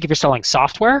I think if you're selling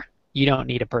software, you don't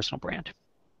need a personal brand.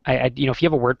 If you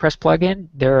have a WordPress plugin,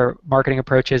 there are marketing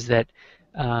approaches that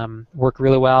work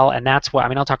really well, and that's why.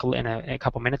 I'll talk in a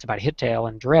couple minutes about Hittail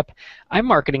and Drip. I'm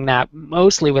marketing that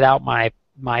mostly without my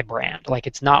brand. Like,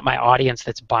 it's not my audience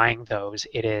that's buying those.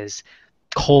 It is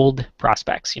cold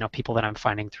prospects. People that I'm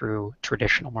finding through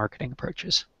traditional marketing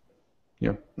approaches.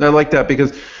 Yeah, I like that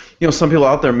because some people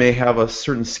out there may have a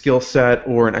certain skill set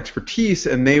or an expertise,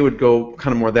 and they would go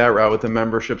kind of more that route with a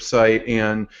membership site,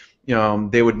 and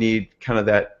they would need kind of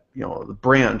that the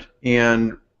brand.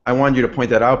 And I wanted you to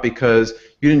point that out because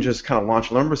you didn't just kind of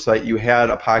launch a member site. You had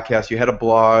a podcast, you had a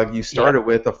blog, you started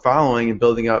with a following and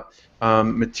building up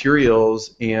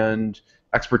materials and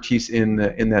expertise in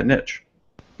that niche.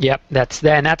 Yep, that's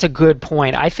a good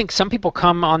point. I think some people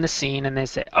come on the scene and they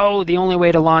say, oh, the only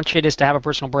way to launch it is to have a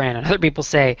personal brand. And other people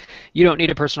say, you don't need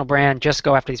a personal brand, just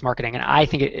go after these marketing. And I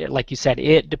think, like you said,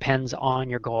 it depends on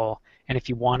your goal. And if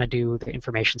you want to do the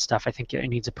information stuff, I think it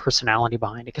needs a personality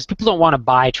behind it, because people don't want to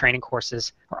buy training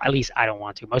courses, or at least I don't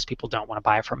want to. Most people don't want to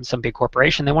buy it from some big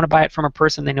corporation. They want to buy it from a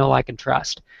person they know, like, and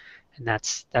trust. And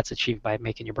that's achieved by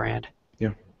making your brand.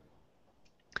 Yeah.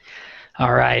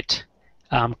 All right.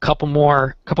 Couple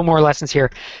more lessons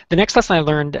here. The next lesson I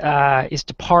learned is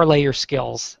to parlay your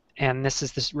skills, and this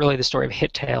is really the story of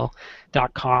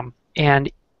Hittail.com.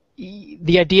 And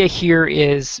the idea here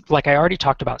is, like I already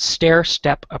talked about,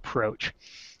 stair-step approach.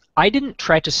 I didn't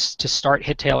try to start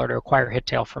Hittail or to acquire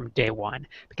Hittail from day one,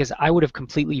 because I would have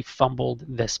completely fumbled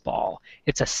this ball.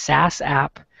 It's a SaaS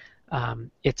app.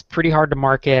 It's pretty hard to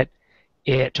market.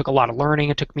 It took a lot of learning.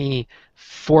 It took me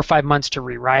 4 or 5 months to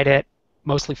rewrite it,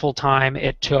 mostly full-time.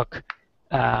 It took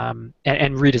and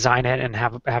redesign it and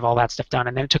have all that stuff done.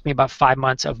 And then it took me about 5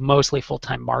 months of mostly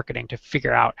full-time marketing to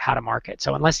figure out how to market.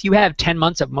 So unless you have 10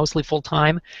 months of mostly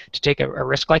full-time to take a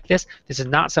risk like this is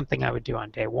not something I would do on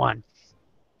day one.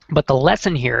 But the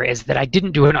lesson here is that I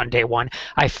didn't do it on day one.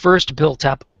 I first built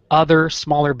up other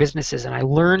smaller businesses, and I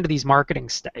learned these marketing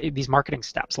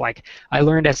steps. Like I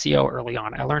learned SEO early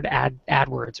on. I learned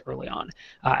AdWords early on.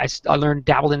 I learned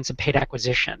dabbled in some paid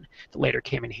acquisition that later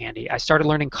came in handy. I started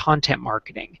learning content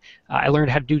marketing. I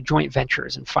learned how to do joint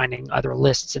ventures and finding other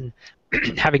lists and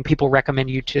having people recommend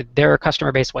you to their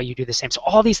customer base while you do the same. So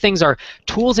all these things are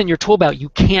tools in your tool belt. You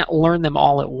can't learn them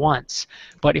all at once,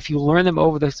 but if you learn them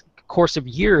over the course of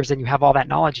years, and you have all that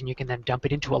knowledge, and you can then dump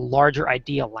it into a larger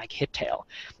idea like HitTail.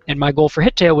 And my goal for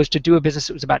HitTail was to do a business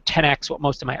that was about 10x what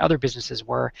most of my other businesses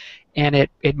were, and it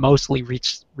mostly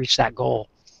reached that goal.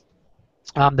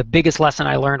 The biggest lesson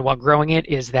I learned while growing it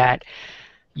is that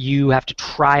you have to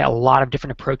try a lot of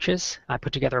different approaches. I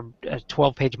put together a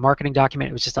 12-page marketing document.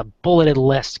 It was just a bulleted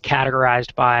list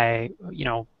categorized by,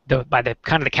 by the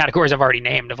kind of the categories I've already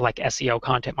named of like SEO,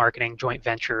 content marketing, joint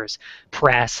ventures,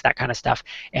 press, that kind of stuff.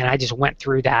 And I just went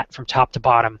through that from top to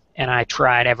bottom, and I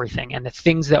tried everything. And the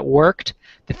things that worked,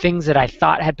 the things that I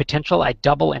thought had potential, I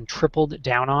double and tripled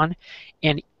down on.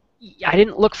 And I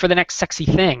didn't look for the next sexy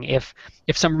thing. If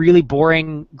some really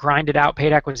boring, grinded out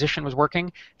paid acquisition was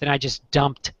working, then I just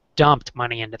dumped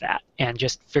money into that and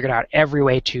just figured out every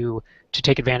way to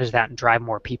take advantage of that and drive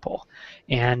more people.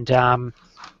 And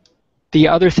the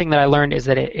other thing that I learned is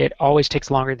that it always takes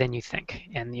longer than you think.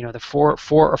 And the 4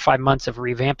 or 5 months of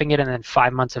revamping it and then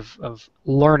 5 months of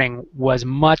learning was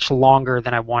much longer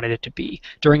than I wanted it to be.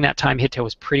 During that time, HitTail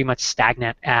was pretty much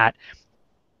stagnant at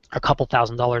a couple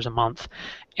 $1,000s a month,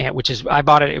 and which is, I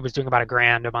bought it, it was doing about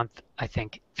 $1,000 a month, I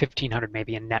think, $1,500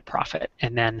 maybe in net profit.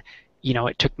 And then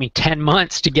it took me 10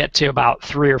 months to get to about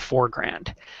 $3 or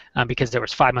 $4,000 because there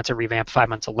was 5 months of revamp, 5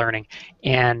 months of learning.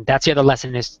 And that's the other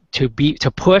lesson, is to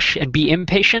push and be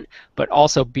impatient, but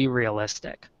also be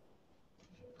realistic.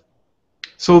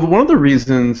 So one of the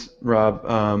reasons,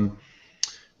 Rob,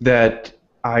 that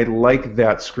I like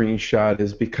that screenshot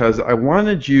is because I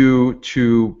wanted you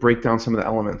to break down some of the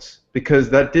elements,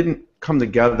 because that didn't come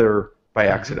together by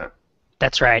accident.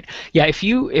 That's right. Yeah, if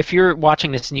you're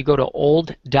watching this and you go to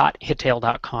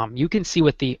old.hittail.com, you can see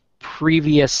what the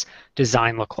previous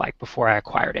design looked like before I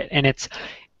acquired it. And it's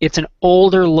an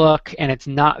older look, and it's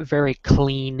not very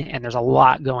clean, and there's a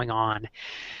lot going on.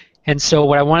 And so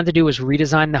what I wanted to do was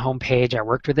redesign the homepage. I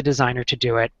worked with a designer to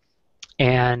do it,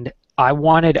 and I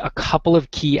wanted a couple of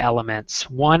key elements.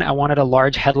 One, I wanted a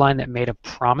large headline that made a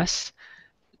promise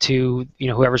to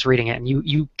whoever's reading it, and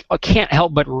you can't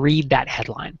help but read that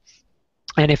headline.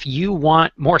 And if you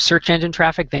want more search engine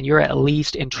traffic, then you're at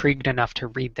least intrigued enough to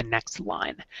read the next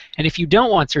line. And if you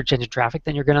don't want search engine traffic,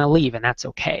 then you're going to leave, and that's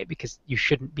okay, because you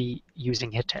shouldn't be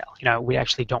using HitTail. We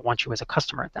actually don't want you as a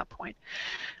customer at that point.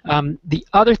 The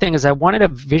other thing is I wanted a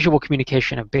visual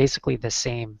communication of basically the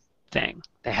same thing.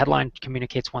 The headline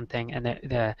communicates one thing, and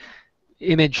the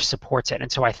image supports it.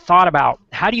 And so I thought about,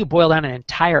 how do you boil down an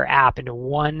entire app into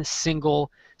one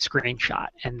single screenshot?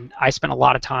 And I spent a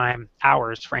lot of time,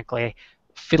 hours, frankly,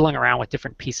 fiddling around with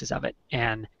different pieces of it,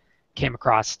 and came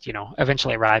across,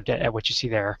 eventually arrived at what you see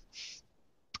there.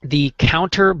 The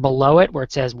counter below it, where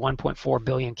it says 1.4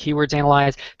 billion keywords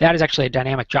analyzed, that is actually a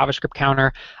dynamic JavaScript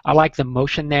counter. I like the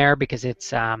motion there because it's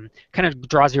kind of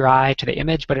draws your eye to the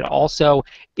image, but it also,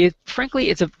 frankly,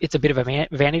 it's a bit of a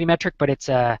vanity metric, but it's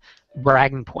a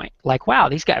bragging point. Like, wow,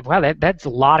 these guys, wow, that's a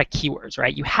lot of keywords,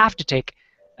 right? You have to take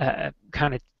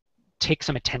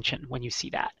some attention when you see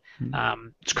that.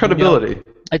 It's credibility.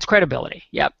 It's credibility,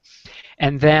 yep.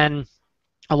 And then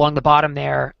along the bottom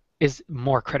there is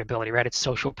more credibility, right? It's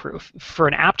social proof. For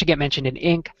an app to get mentioned in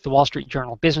Inc., The Wall Street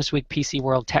Journal, Business Week, PC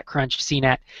World, TechCrunch,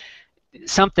 CNET,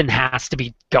 something has to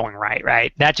be going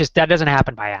right? That doesn't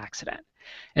happen by accident.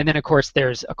 And then, of course,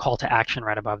 there's a call to action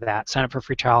right above that. Sign up for a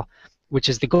free trial, which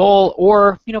is the goal.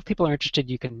 Or, if people are interested,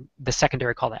 the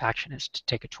secondary call to action is to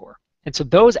take a tour. And so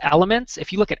those elements,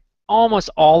 if you look at almost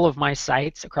all of my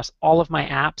sites across all of my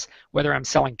apps, whether I'm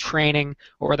selling training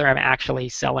or whether I'm actually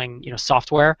selling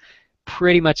software,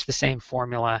 pretty much the same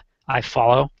formula I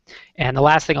follow. And the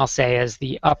last thing I'll say is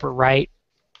the upper right,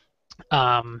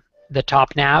 the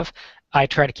top nav, I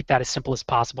try to keep that as simple as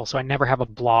possible. So I never have a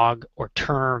blog or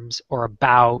terms or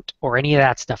about or any of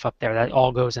that stuff up there. That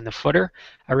all goes in the footer.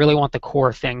 I really want the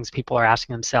core things people are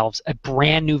asking themselves. A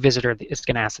brand new visitor is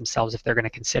going to ask themselves if they're going to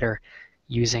consider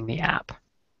using the app.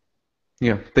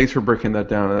 Yeah, thanks for breaking that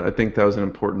down. I think that was an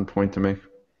important point to make.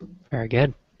 Very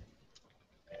good.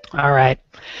 All right.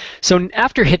 So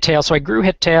after HitTail, so I grew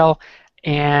HitTail,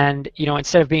 and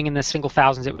instead of being in the single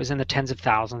thousands, it was in the tens of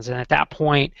thousands. And at that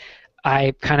point,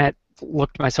 I kind of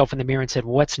looked myself in the mirror and said,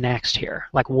 "What's next here?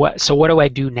 Like, what? So what do I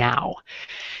do now?"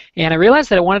 And I realized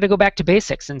that I wanted to go back to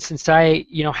basics. And since I,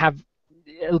 have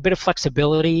a bit of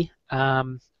flexibility.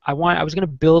 I was going to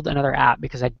build another app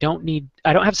because I don't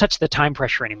have such the time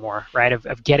pressure anymore, right,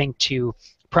 of getting to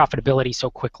profitability so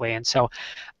quickly. And so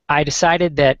I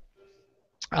decided that,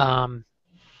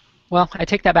 well, I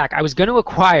take that back. I was going to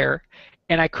acquire,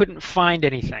 and I couldn't find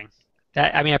anything.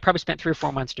 I probably spent 3 or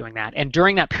 4 months doing that. And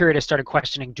during that period, I started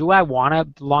questioning, do I want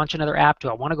to launch another app? Do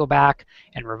I want to go back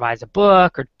and revise a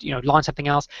book or launch something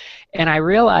else? And I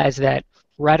realized that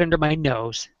right under my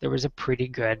nose, there was a pretty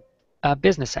good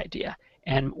business idea.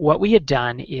 And what we had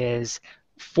done is,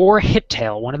 for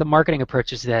HitTail, one of the marketing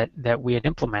approaches that we had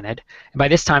implemented, and by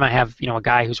this time I have a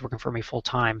guy who's working for me full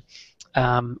time.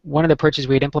 One of the approaches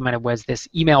we had implemented was this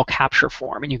email capture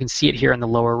form, and you can see it here in the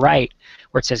lower right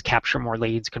where it says capture more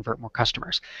leads, convert more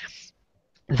customers.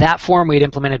 That form we had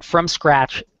implemented from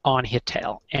scratch on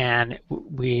HitTail, and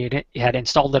we had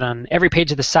installed it on every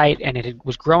page of the site, and it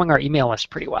was growing our email list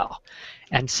pretty well.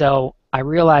 And so I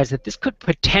realized that this could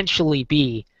potentially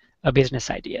be a business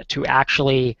idea, to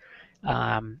actually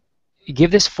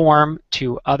give this form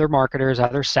to other marketers,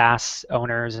 other SaaS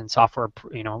owners and software,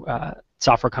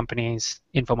 software companies,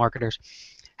 info marketers,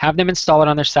 have them install it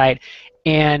on their site,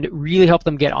 and really help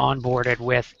them get onboarded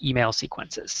with email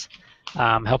sequences,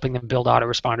 helping them build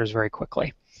autoresponders very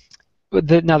quickly.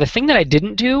 Now, the thing that I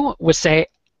didn't do was say,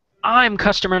 I'm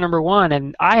customer number 1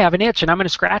 and I have an itch and I'm going to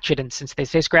scratch it, and since they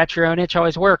say scratch your own itch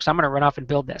always works, I'm going to run off and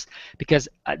build this, because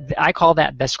I call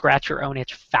that the scratch your own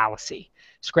itch fallacy.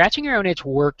 Scratching your own itch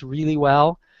worked really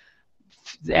well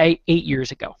 8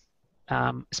 years ago,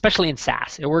 especially in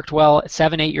SaaS. It worked well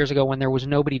 7, 8 years ago when there was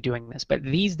nobody doing this. But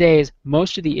these days,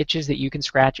 most of the itches that you can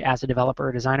scratch as a developer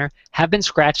or designer have been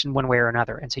scratched in one way or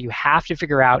another. And so you have to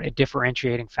figure out a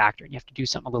differentiating factor, and you have to do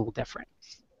something a little different.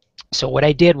 So what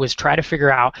I did was try to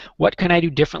figure out, what can I do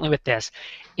differently with this,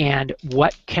 and how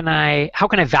can I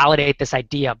validate this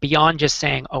idea beyond just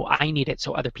saying, oh, I need it,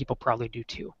 so other people probably do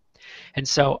too. And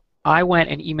so I went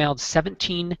and emailed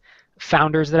 17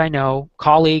 founders that I know,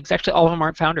 colleagues. Actually, all of them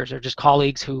aren't founders. They're just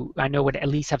colleagues who I know would at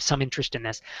least have some interest in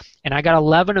this. And I got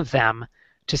 11 of them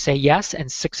to say yes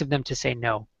and 6 of them to say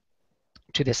no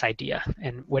to this idea.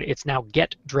 And it's now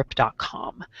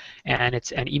GetDrip.com, and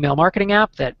it's an email marketing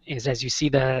app that is, as you see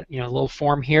the little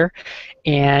form here.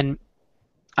 And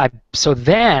until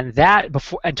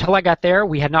I got there,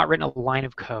 we had not written a line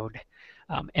of code.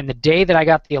 And the day that I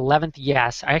got the 11th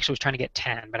yes, I actually was trying to get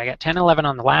 10, but I got 10 and 11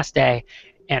 on the last day,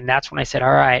 and that's when I said,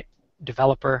 all right,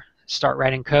 developer, start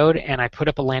writing code, and I put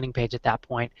up a landing page at that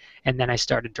point, and then I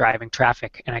started driving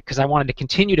traffic, and because I wanted to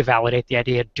continue to validate the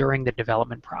idea during the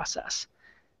development process.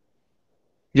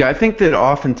 Yeah, I think that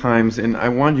oftentimes, and I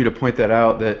wanted you to point that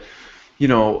out, that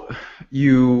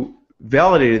you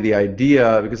validated the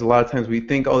idea, because a lot of times we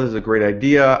think, oh, this is a great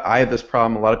idea, I have this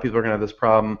problem, a lot of people are going to have this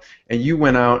problem, and you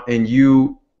went out and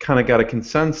you kind of got a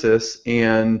consensus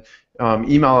and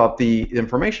email out the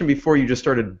information before you just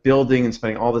started building and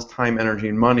spending all this time, energy,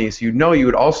 and money, so you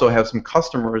would also have some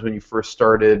customers when you first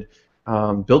started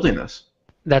building this.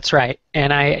 That's right.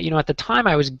 And at the time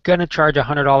I was going to charge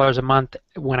 $100 a month.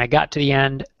 When I got to the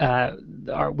end,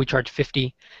 we charged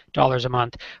 $50 a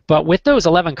month. But with those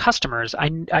 11 customers,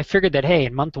 I figured that, hey,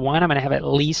 in month 1, I'm going to have at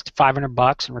least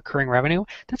 $500 in recurring revenue.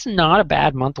 That's not a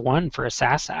bad month 1 for a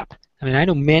SaaS app. I mean, I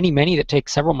know many that take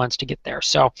several months to get there.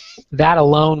 So that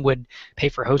alone would pay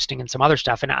for hosting and some other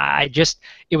stuff. And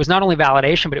it was not only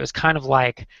validation, but it was kind of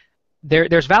like,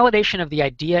 there's validation of the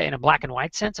idea in a black and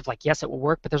white sense of like, yes, it will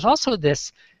work, but there's also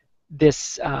this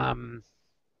it's kind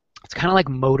of like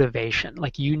motivation.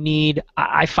 Like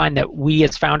I find that we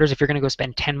as founders, if you're going to go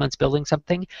spend 10 months building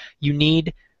something, you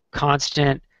need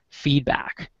constant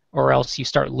feedback, or else you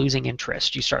start losing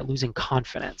interest, you start losing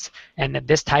confidence, and that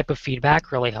this type of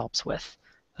feedback really helps with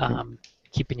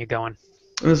keeping you going.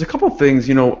 And there's a couple things,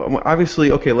 obviously,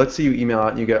 okay, let's say you email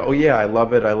out and you go, oh yeah, I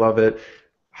love it.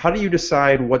 How do you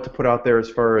decide what to put out there as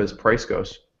far as price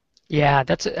goes? Yeah,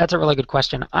 that's a really good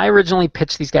question. I originally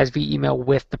pitched these guys via email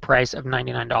with the price of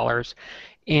 $99,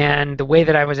 and the way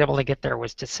that I was able to get there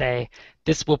was to say,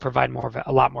 this will provide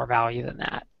a lot more value than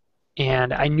that.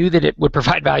 And I knew that it would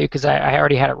provide value because I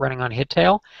already had it running on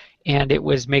HitTail, and it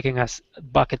was making us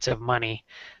buckets of money.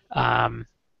 And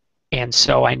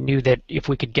so I knew that if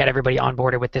we could get everybody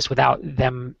onboarded with this without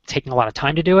them taking a lot of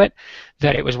time to do it,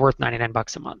 that it was worth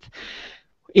 $99 a month.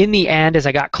 In the end, as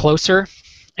I got closer,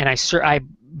 and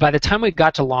by the time we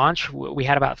got to launch, we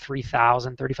had about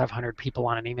 3,500 people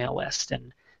on an email list,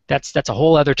 and that's a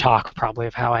whole other talk probably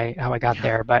of how I got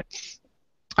there. But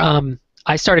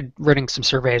I started running some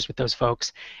surveys with those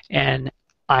folks, and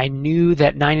I knew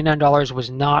that $99 was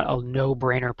not a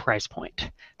no-brainer price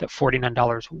point, that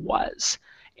 $49 was.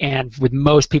 And with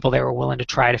most people, they were willing to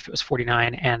try it if it was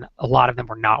 49, and a lot of them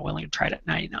were not willing to try it at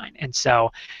 99. And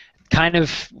so kind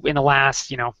of in the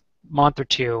last, month or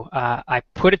two, I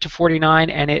put it to 49,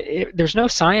 and there's no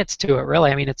science to it,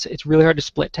 really. I mean, it's really hard to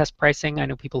split test pricing. I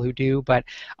know people who do, but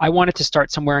I wanted to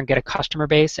start somewhere and get a customer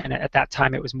base, and at that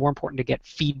time, it was more important to get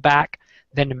feedback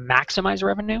than to maximize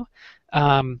revenue.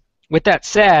 With that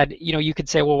said, you could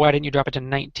say, well, why didn't you drop it to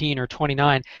 19 or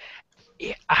 29?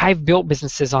 I've built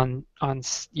businesses on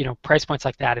price points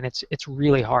like that, and it's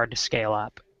really hard to scale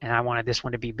up. And I wanted this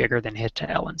one to be bigger than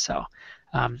Hittail, and so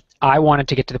I wanted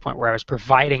to get to the point where I was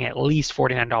providing at least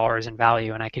 $49 in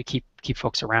value, and I could keep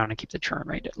folks around and keep the churn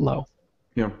rate low.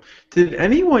 Yeah. Did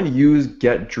anyone use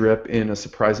GetDrip in a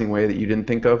surprising way that you didn't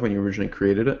think of when you originally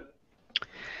created it?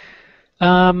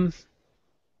 To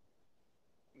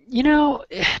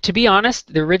be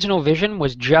honest, the original vision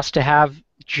was just to have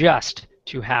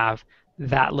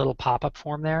that little pop-up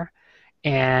form there,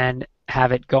 and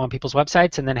have it go on people's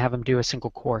websites, and then have them do a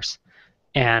single course,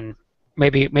 and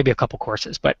maybe a couple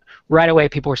courses. But right away,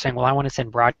 people were saying, "Well, I want to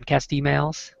send broadcast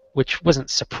emails," which wasn't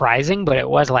surprising, but it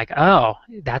was like, "Oh,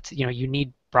 that's you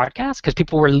need broadcast," because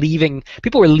people were leaving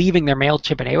their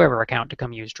Mailchimp and Aweber account to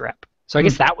come use Drip. So I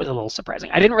guess that was a little surprising.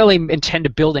 I didn't really intend to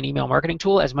build an email marketing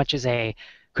tool as much as a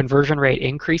conversion rate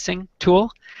increasing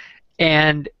tool,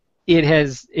 and it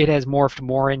has morphed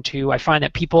more into. I find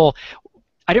that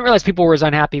I didn't realize people were as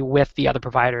unhappy with the other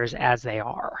providers as they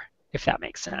are, if that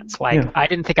makes sense. I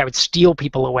didn't think I would steal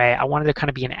people away. I wanted to kind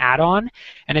of be an add-on,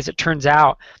 and as it turns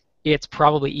out, it's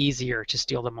probably easier to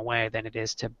steal them away than it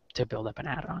is to build up an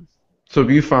add-on. So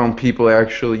you found people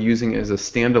actually using it as a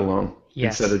standalone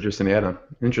Yes. instead of just an add-on.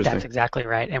 Interesting. That's exactly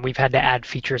right, and we've had to add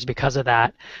features because of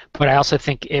that. But I also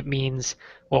think it means,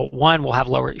 well, one,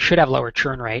 should have lower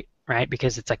churn rate, right?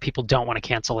 Because it's like people don't want to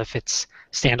cancel if it's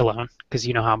standalone, because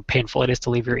you know how painful it is to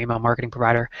leave your email marketing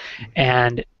provider.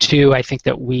 And two, I think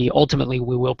that we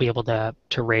will be able to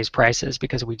raise prices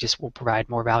because we just will provide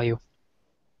more value.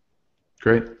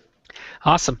 Great.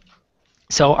 Awesome.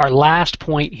 So our last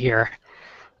point here,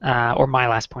 or my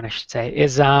last point I should say,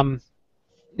 is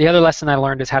the other lesson I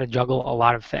learned is how to juggle a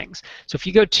lot of things. So if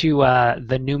you go to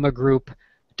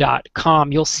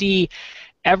thenumagroup.com, you'll see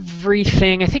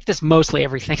everything. I think this mostly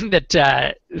everything that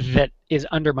is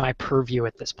under my purview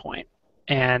at this point.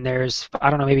 And there's, I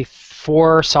don't know, maybe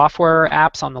 4 software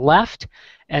apps on the left,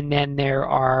 and then there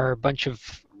are a bunch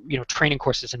of training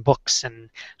courses and books and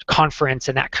conference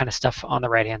and that kind of stuff on the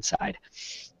right-hand side.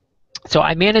 So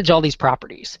I manage all these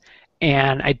properties,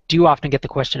 and I do often get the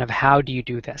question of how do you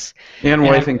do this? And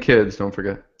wife and kids, don't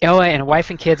forget. Oh, and wife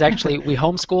and kids. Actually, we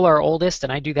homeschool our oldest,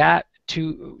 and I do that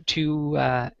two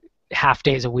half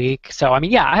days a week. So I mean,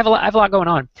 yeah, I have a lot going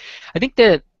on. I think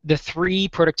the 3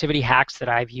 productivity hacks that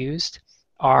I've used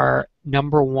are,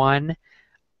 number 1,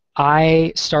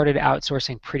 I started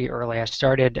outsourcing pretty early. I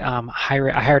started I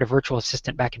hired a virtual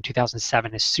assistant back in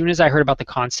 2007. As soon as I heard about the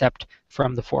concept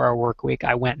from the 4-hour work week,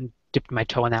 I went and dipped my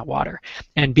toe in that water.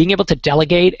 And being able to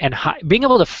delegate and being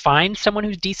able to find someone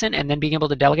who's decent and then being able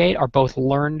to delegate are both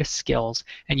learned skills,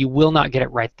 and you will not get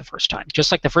it right the first time.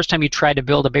 Just like the first time you tried to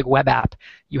build a big web app,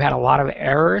 you had a lot of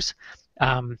errors,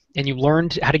 and you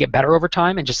learned how to get better over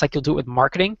time. And just like you'll do it with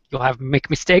marketing, you'll make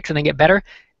mistakes and then get better.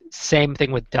 Same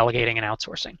thing with delegating and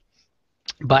outsourcing.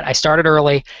 But I started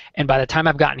early, and by the time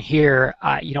I've gotten here,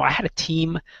 I had a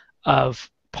team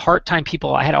of part-time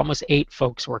people. I had almost 8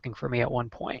 folks working for me at one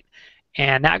point,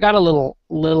 and that got a little.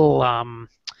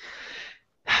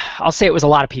 I'll say it was a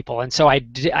lot of people, and so I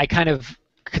kind of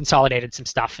consolidated some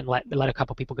stuff and let a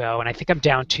couple people go, and I think I'm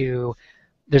down to,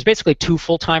 there's basically 2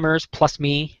 full-timers plus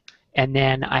me, and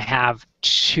then I have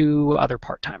 2 other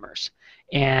part-timers.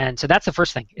 And so that's the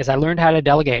first thing, is I learned how to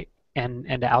delegate and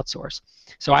to outsource.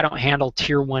 So I don't handle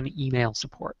tier 1 email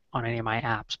support on any of my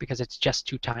apps because it's just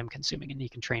too time consuming, and you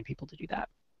can train people to do that.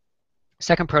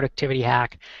 Second productivity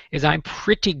hack is I'm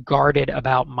pretty guarded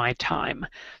about my time.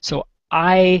 So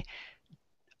I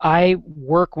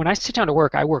work, when I sit down to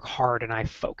work, I work hard and I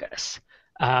focus.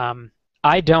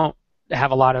 I don't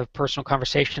have a lot of personal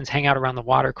conversations, hang out around the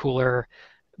water cooler,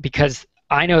 because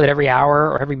I know that every hour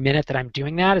or every minute that I'm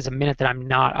doing that is a minute that I'm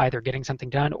not either getting something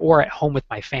done or at home with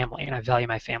my family, and I value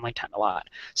my family time a lot.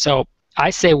 So I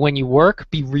say, when you work,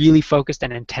 be really focused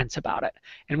and intense about it.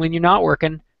 And when you're not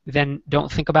working, then don't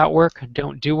think about work,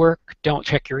 don't do work, don't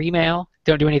check your email,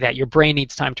 don't do any of that. Your brain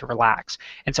needs time to relax.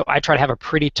 And so I try to have a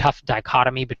pretty tough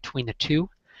dichotomy between the two,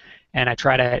 and I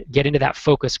try to get into that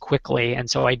focus quickly. And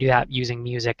so I do that using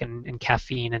music and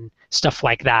caffeine and stuff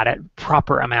like that at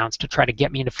proper amounts to try to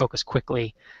get me into focus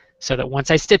quickly, so that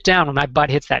once I sit down, when my butt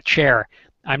hits that chair,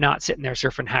 I'm not sitting there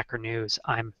surfing Hacker News.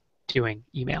 I'm doing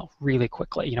email really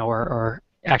quickly, or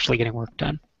actually getting work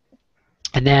done.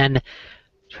 And then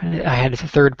I had a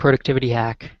third productivity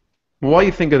hack. Well, while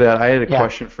you think of that, I had a Yeah.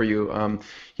 question for you.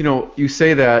 You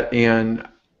say that, and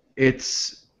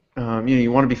it's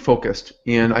you want to be focused,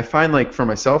 and I find like for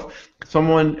myself,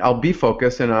 I'll be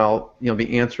focused, and I'll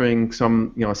be answering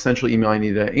some essential email I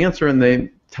need to answer, and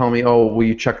they tell me, oh, will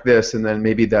you check this, and then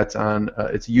maybe that's on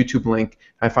it's a YouTube link.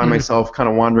 I find myself kind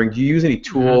of wandering. Do you use any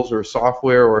tools or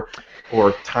software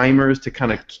or timers to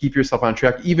kind of keep yourself on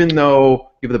track, even though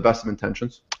you have the best of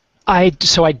intentions? I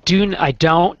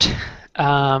don't.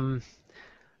 I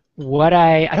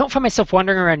don't find myself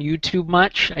wandering around YouTube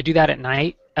much. I do that at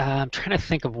night. I'm trying to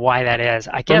think of why that is.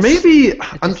 I guess. Or maybe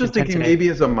I'm just thinking maybe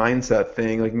it's a mindset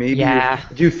thing. Like maybe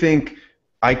do you think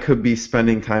I could be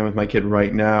spending time with my kid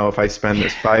right now if I spend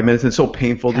this 5 minutes? It's so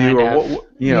painful to you, or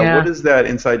what is that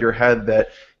inside your head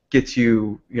that gets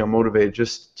you motivated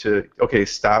just to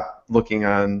stop looking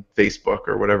on Facebook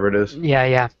or whatever it is?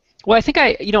 Yeah. Well, I think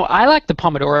I like the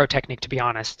Pomodoro technique, to be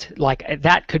honest. Like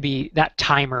that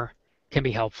timer can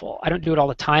be helpful. I don't do it all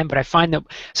the time, but I find that,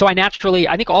 I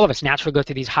think all of us naturally go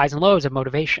through these highs and lows of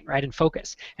motivation, right, and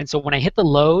focus. And so when I hit the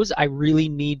lows, I really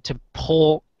need to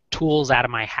pull tools out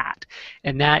of my hat.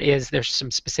 And that is, there's some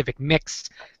specific mix,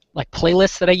 like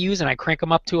playlists that I use, and I crank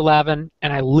them up to 11,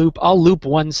 and I'll loop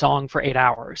one song for 8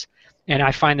 hours. And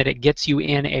I find that it gets you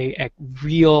in a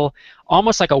real,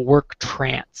 almost like a work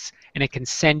trance, and it can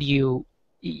send you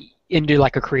into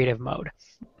like a creative mode.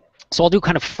 So I'll do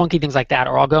kind of funky things like that,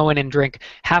 or I'll go in and drink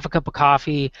half a cup of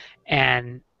coffee,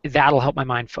 and that'll help my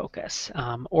mind focus.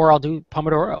 Or I'll do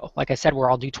Pomodoro, like I said,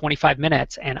 where I'll do 25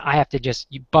 minutes, and I have to just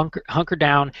hunker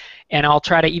down, and I'll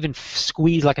try to even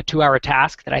squeeze like a 2-hour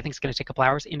task that I think is going to take a couple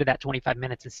hours into that 25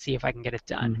 minutes and see if I can get it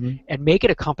done, and make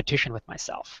it a competition with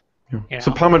myself. Yeah.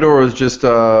 So Pomodoro is just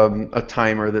a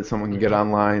timer that someone can get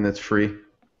online that's free.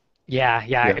 Yeah.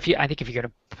 I think if you go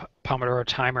to Pomodoro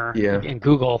timer in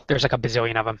Google, there's like a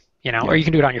bazillion of them, or you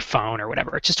can do it on your phone or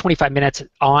whatever. It's just 25 minutes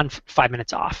on, 5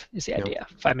 minutes off is the idea.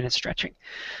 5 minutes stretching.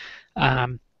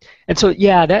 And so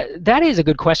that is a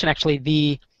good question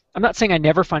actually. I'm not saying I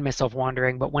never find myself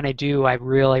wandering, but when I do, I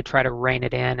really try to rein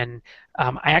it in. And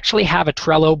I actually have a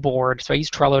Trello board, so I use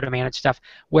Trello to manage stuff,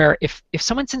 where if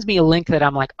someone sends me a link that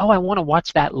I'm like, oh, I want to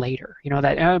watch that later,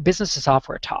 that business to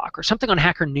software talk or something on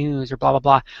Hacker News or blah, blah,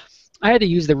 blah, I either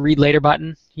use the read later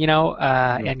button,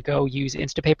 and go use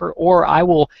Instapaper, or I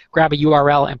will grab a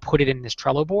URL and put it in this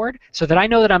Trello board so that I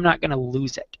know that I'm not going to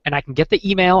lose it. And I can get the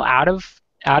email out of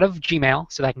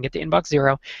Gmail so that I can get to inbox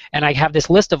 0, and I have this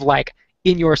list of like,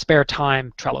 in your spare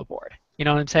time Trello board. You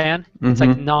know what I'm saying? It's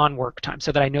like non-work time,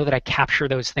 so that I know that I capture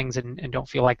those things and don't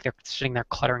feel like they're sitting there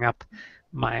cluttering up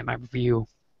my view.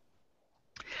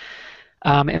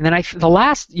 And then the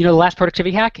last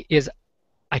productivity hack is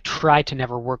I try to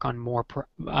never work on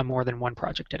more than one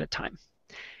project at a time.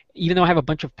 Even though I have a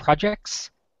bunch of projects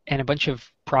and a bunch of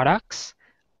products,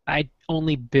 I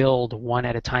only build one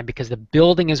at a time, because the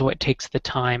building is what takes the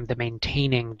time, the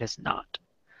maintaining does not.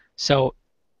 So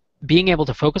being able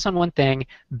to focus on one thing,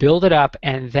 build it up,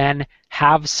 and then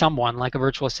have someone like a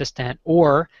virtual assistant,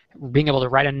 or being able to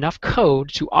write enough code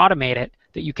to automate it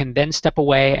that you can then step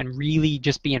away and really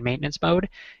just be in maintenance mode,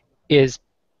 is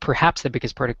perhaps the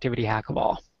biggest productivity hack of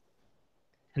all.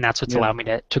 And that's what's allowed me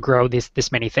to grow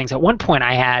this many things. At one point,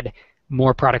 I had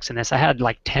more products than this. I had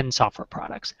like 10 software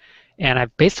products. And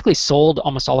I've basically sold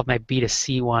almost all of my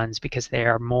B2C ones because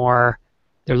they're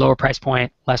lower price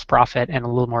point, less profit, and a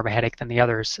little more of a headache than the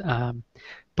others.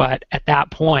 But at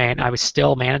that point, I was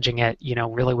still managing it,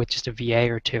 really with just a VA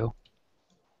or two.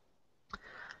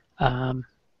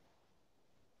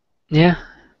 Yeah.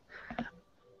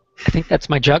 I think that's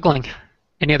my juggling.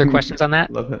 Any other questions on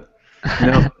that? Love it.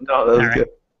 No, that was good.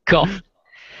 Cool.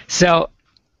 So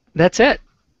that's it.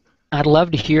 I'd love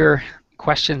to hear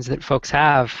questions that folks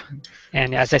have.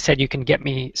 And as I said, you can get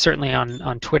me certainly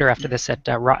on Twitter after this at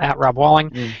Rob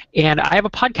Walling. And I have a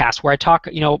podcast where I talk,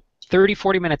 30,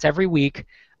 40 minutes every week.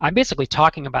 I'm basically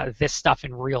talking about this stuff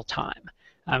in real time.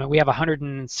 We have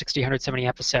 160, 170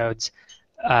 episodes.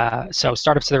 So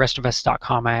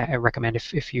startupstotherestofus.com, I recommend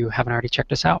if you haven't already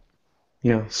checked us out.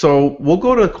 Yeah, so we'll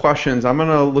go to questions. I'm going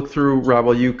to look through, Rob,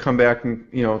 while you come back and,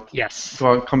 Yes.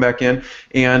 come back in.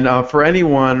 And for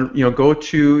anyone, you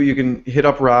can hit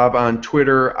up Rob on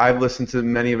Twitter. I've listened to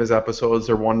many of his episodes.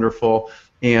 They're wonderful.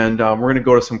 And we're going to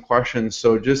go to some questions.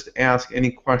 So just ask any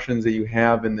questions that you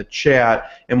have in the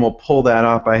chat, and we'll pull that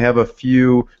up. I have a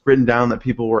few written down that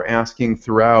people were asking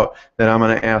throughout that I'm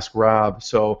going to ask Rob.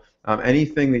 So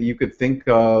anything that you could think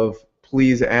of,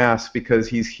 please ask, because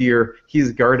he's here.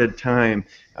 He's guarded time,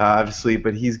 obviously,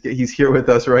 but he's here with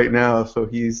us right now, so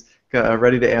he's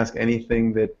ready to ask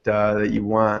anything that you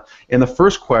want. And the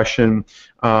first question,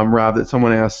 Rob, that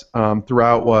someone asked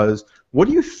throughout was, what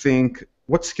do you think?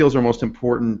 What skills are most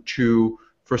important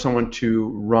for someone to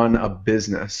run a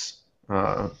business?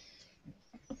 It's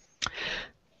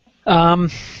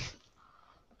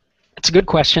a good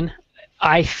question.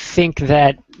 I think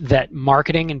that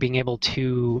marketing and being able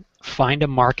to find a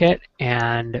market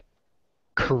and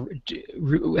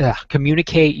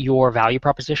communicate your value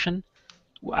proposition,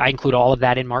 I include all of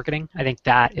that in marketing. I think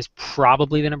that is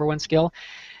probably the #1 skill.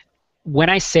 When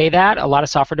I say that, a lot of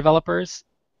software developers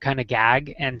kind of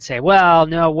gag and say, well,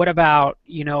 no, what about,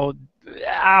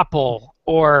 Apple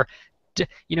or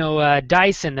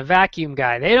Dyson, the vacuum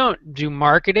guy? They don't do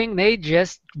marketing. They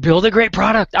just build a great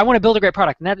product. I want to build a great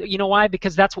product. And that, you know why?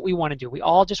 Because that's what we want to do. We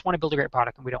all just want to build a great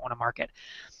product, and we don't want to market.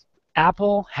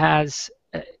 Apple has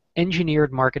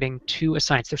engineered marketing to a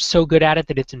science. They're so good at it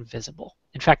that it's invisible.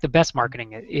 In fact, the best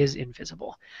marketing is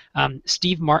invisible.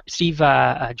 Steve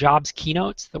Jobs'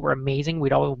 keynotes that were amazing.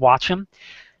 We'd always watch them.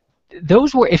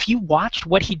 Those were, if you watched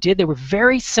what he did, they were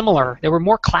very similar. They were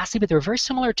more classy, but they were very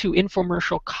similar to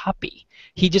infomercial copy.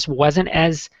 He just wasn't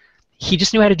as, he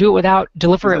just knew how to do it without,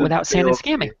 deliver it without sanding and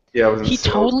scamming. Yeah, it wasn't he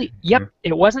totally, yep,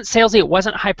 it wasn't salesy, it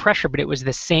wasn't high pressure, but it was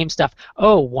the same stuff.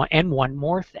 Oh, one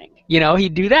more thing.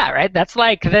 He'd do that, right? That's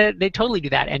like, they totally do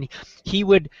that. And he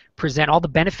would present all the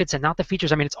benefits and not the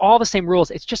features. I mean, it's all the same rules.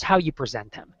 It's just how you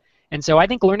present them. And so I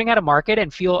think learning how to market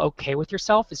and feel okay with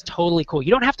yourself is totally cool.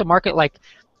 You don't have to market like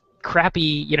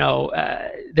crappy,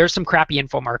 there's some crappy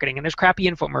info marketing and there's crappy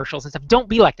infomercials and stuff. Don't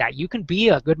be like that. You can be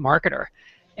a good marketer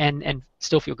and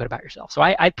still feel good about yourself. So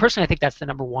I personally, I think that's the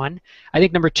 #1. I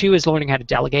think #2 is learning how to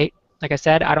delegate. Like I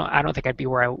said, I don't think I'd be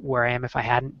where I am if I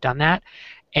hadn't done that.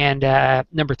 And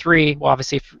 #3, well,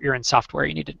 obviously, if you're in software,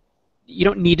 you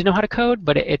don't need to know how to code,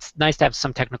 but it's nice to have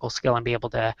some technical skill and be able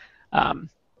to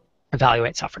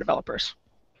evaluate software developers.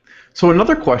 So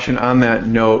another question on that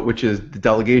note, which is the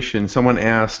delegation, someone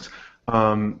asked,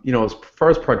 as far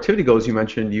as productivity goes, you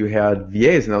mentioned you had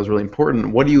VAs, and that was really important.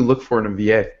 What do you look for in a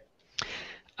VA?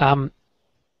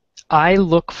 I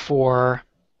look for,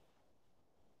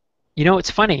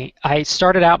 it's funny. I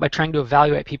started out by trying to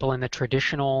evaluate people in the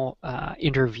traditional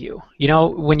interview.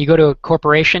 When you go to a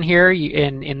corporation here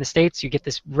in the States, you get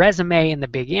this resume and the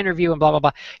big interview and blah, blah,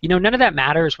 blah. None of that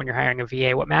matters when you're hiring a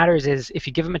VA. What matters is if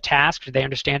you give them a task, do they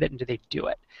understand it and do they do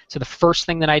it? So the first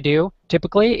thing that I do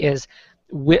typically is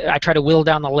I try to whittle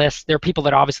down the list. There are people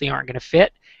that obviously aren't going to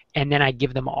fit, and then I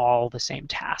give them all the same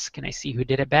task, and I see who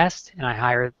did it best, and I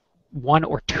hire 1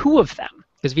 or 2 of them,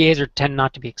 because VAs tend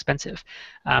not to be expensive.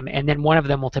 And then one of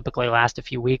them will typically last a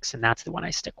few weeks, and that's the one I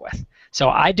stick with. So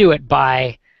I do it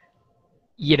by,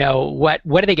 what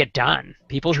do they get done?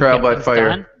 People who get things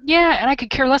done. Yeah, and I could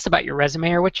care less about your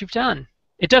resume or what you've done.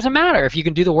 It doesn't matter if you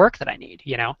can do the work that I need,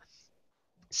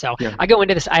 So yeah. I go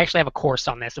into this. I actually have a course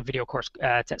on this, a video course.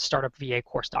 It's at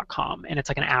startupvacourse.com, and it's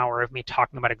like an hour of me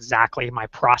talking about exactly my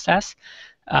process.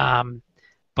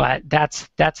 But that's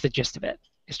the gist of it,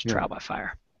 is to trial by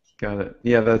fire. Got it.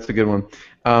 Yeah, that's a good one.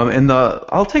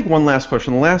 I'll take one last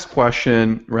question. The last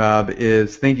question, Rob,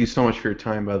 is thank you so much for your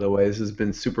time, by the way. This has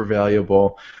been super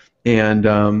valuable. And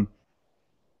let's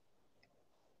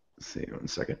see, 1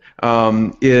 second.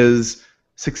 Is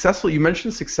successful, you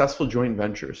mentioned successful joint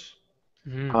ventures.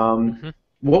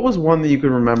 What was one that you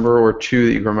could remember, or 2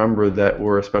 that you can remember that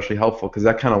were especially helpful? Because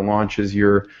that kind of launches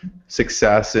your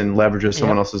success and leverages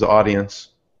someone else's audience.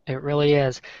 It really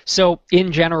is. So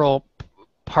in general,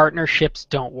 partnerships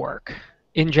don't work.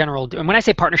 In general, and when I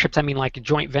say partnerships, I mean like a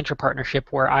joint venture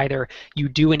partnership where either you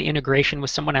do an integration with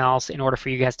someone else in order for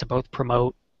you guys to both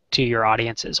promote to your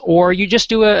audiences, or you just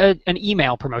do an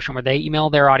email promotion where they email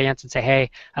their audience and say, hey,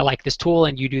 I like this tool,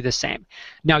 and you do the same.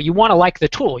 Now, you want to like the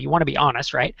tool. You want to be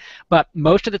honest, right? But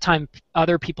most of the time,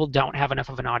 other people don't have enough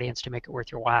of an audience to make it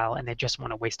worth your while, and they just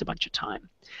want to waste a bunch of time.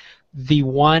 The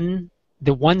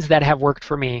ones that have worked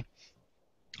for me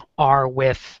are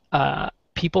with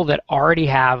people that already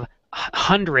have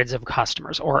hundreds of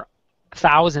customers or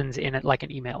thousands in it, like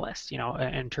an email list,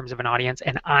 in terms of an audience,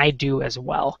 and I do as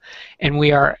well. And we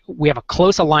have a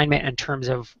close alignment in terms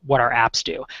of what our apps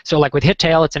do. So like with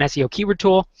HitTail, it's an SEO keyword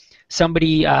tool.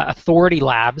 Authority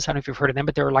Labs, I don't know if you've heard of them,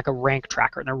 but they're like a rank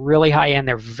tracker, and they're really high end,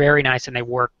 they're very nice, and they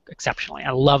work exceptionally.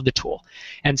 I love the tool.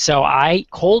 And so I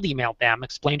cold emailed them,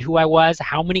 explained who I was,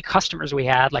 how many customers we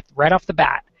had, like right off the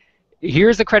bat.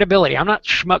 Here's the credibility. I'm not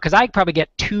schmuck, because I probably get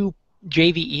 2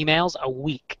 JV emails a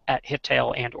week at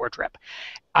HitTail and or Drip.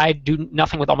 I do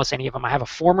nothing with almost any of them. I have a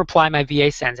form reply my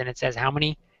VA sends, and it says how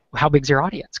big's your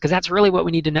audience, because that's really what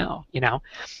we need to know,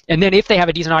 And then if they have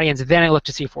a decent audience, then I look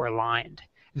to see if we're aligned.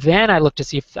 Then I looked to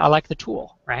see if I like the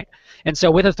tool, right? And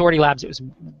so with Authority Labs, it was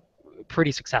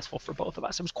pretty successful for both of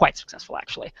us. It was quite successful,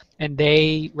 actually. And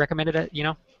they recommended it,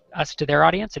 us to their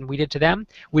audience, and we did to them.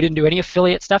 We didn't do any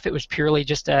affiliate stuff. It was purely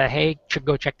just a, hey,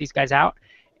 go check these guys out.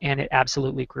 And it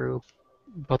absolutely grew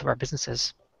both of our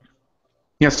businesses.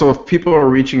 Yeah, so if people are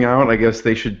reaching out, I guess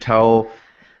they should tell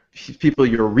people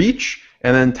your reach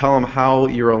and then tell them how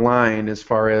you're aligned as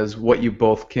far as what you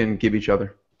both can give each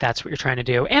other. That's what you're trying to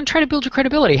do. And try to build your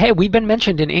credibility. Hey, we've been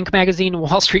mentioned in Inc. magazine,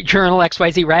 Wall Street Journal,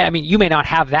 XYZ, right? I mean, you may not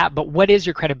have that, but what is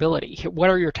your credibility? What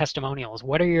are your testimonials?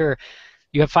 What are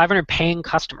you have 500 paying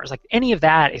customers. Like, any of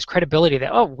that is credibility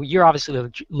that, oh, well, you're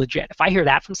obviously legit. If I hear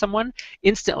that from someone,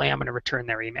 instantly I'm going to return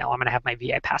their email. I'm going to have my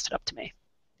VA pass it up to me.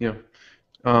 Yeah.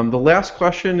 The last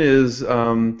question is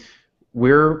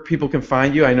where people can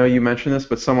find you. I know you mentioned this,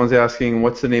 but someone's asking,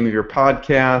 what's the name of your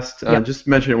podcast? Yep. Just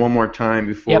mention it one more time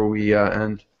before we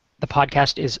end. The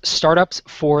podcast is Startups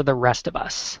for the Rest of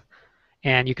Us.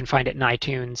 And you can find it in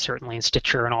iTunes, certainly in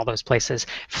Stitcher and all those places.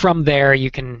 From there, you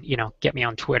can, get me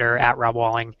on Twitter at Rob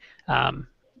Walling,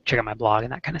 check out my blog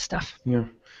and that kind of stuff. Yeah.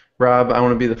 Rob, I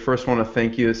want to be the first one to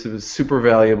thank you. This was super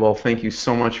valuable. Thank you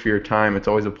so much for your time. It's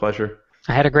always a pleasure.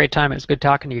 I had a great time. It was good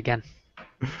talking to you again.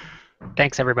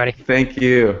 Thanks, everybody. Thank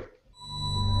you.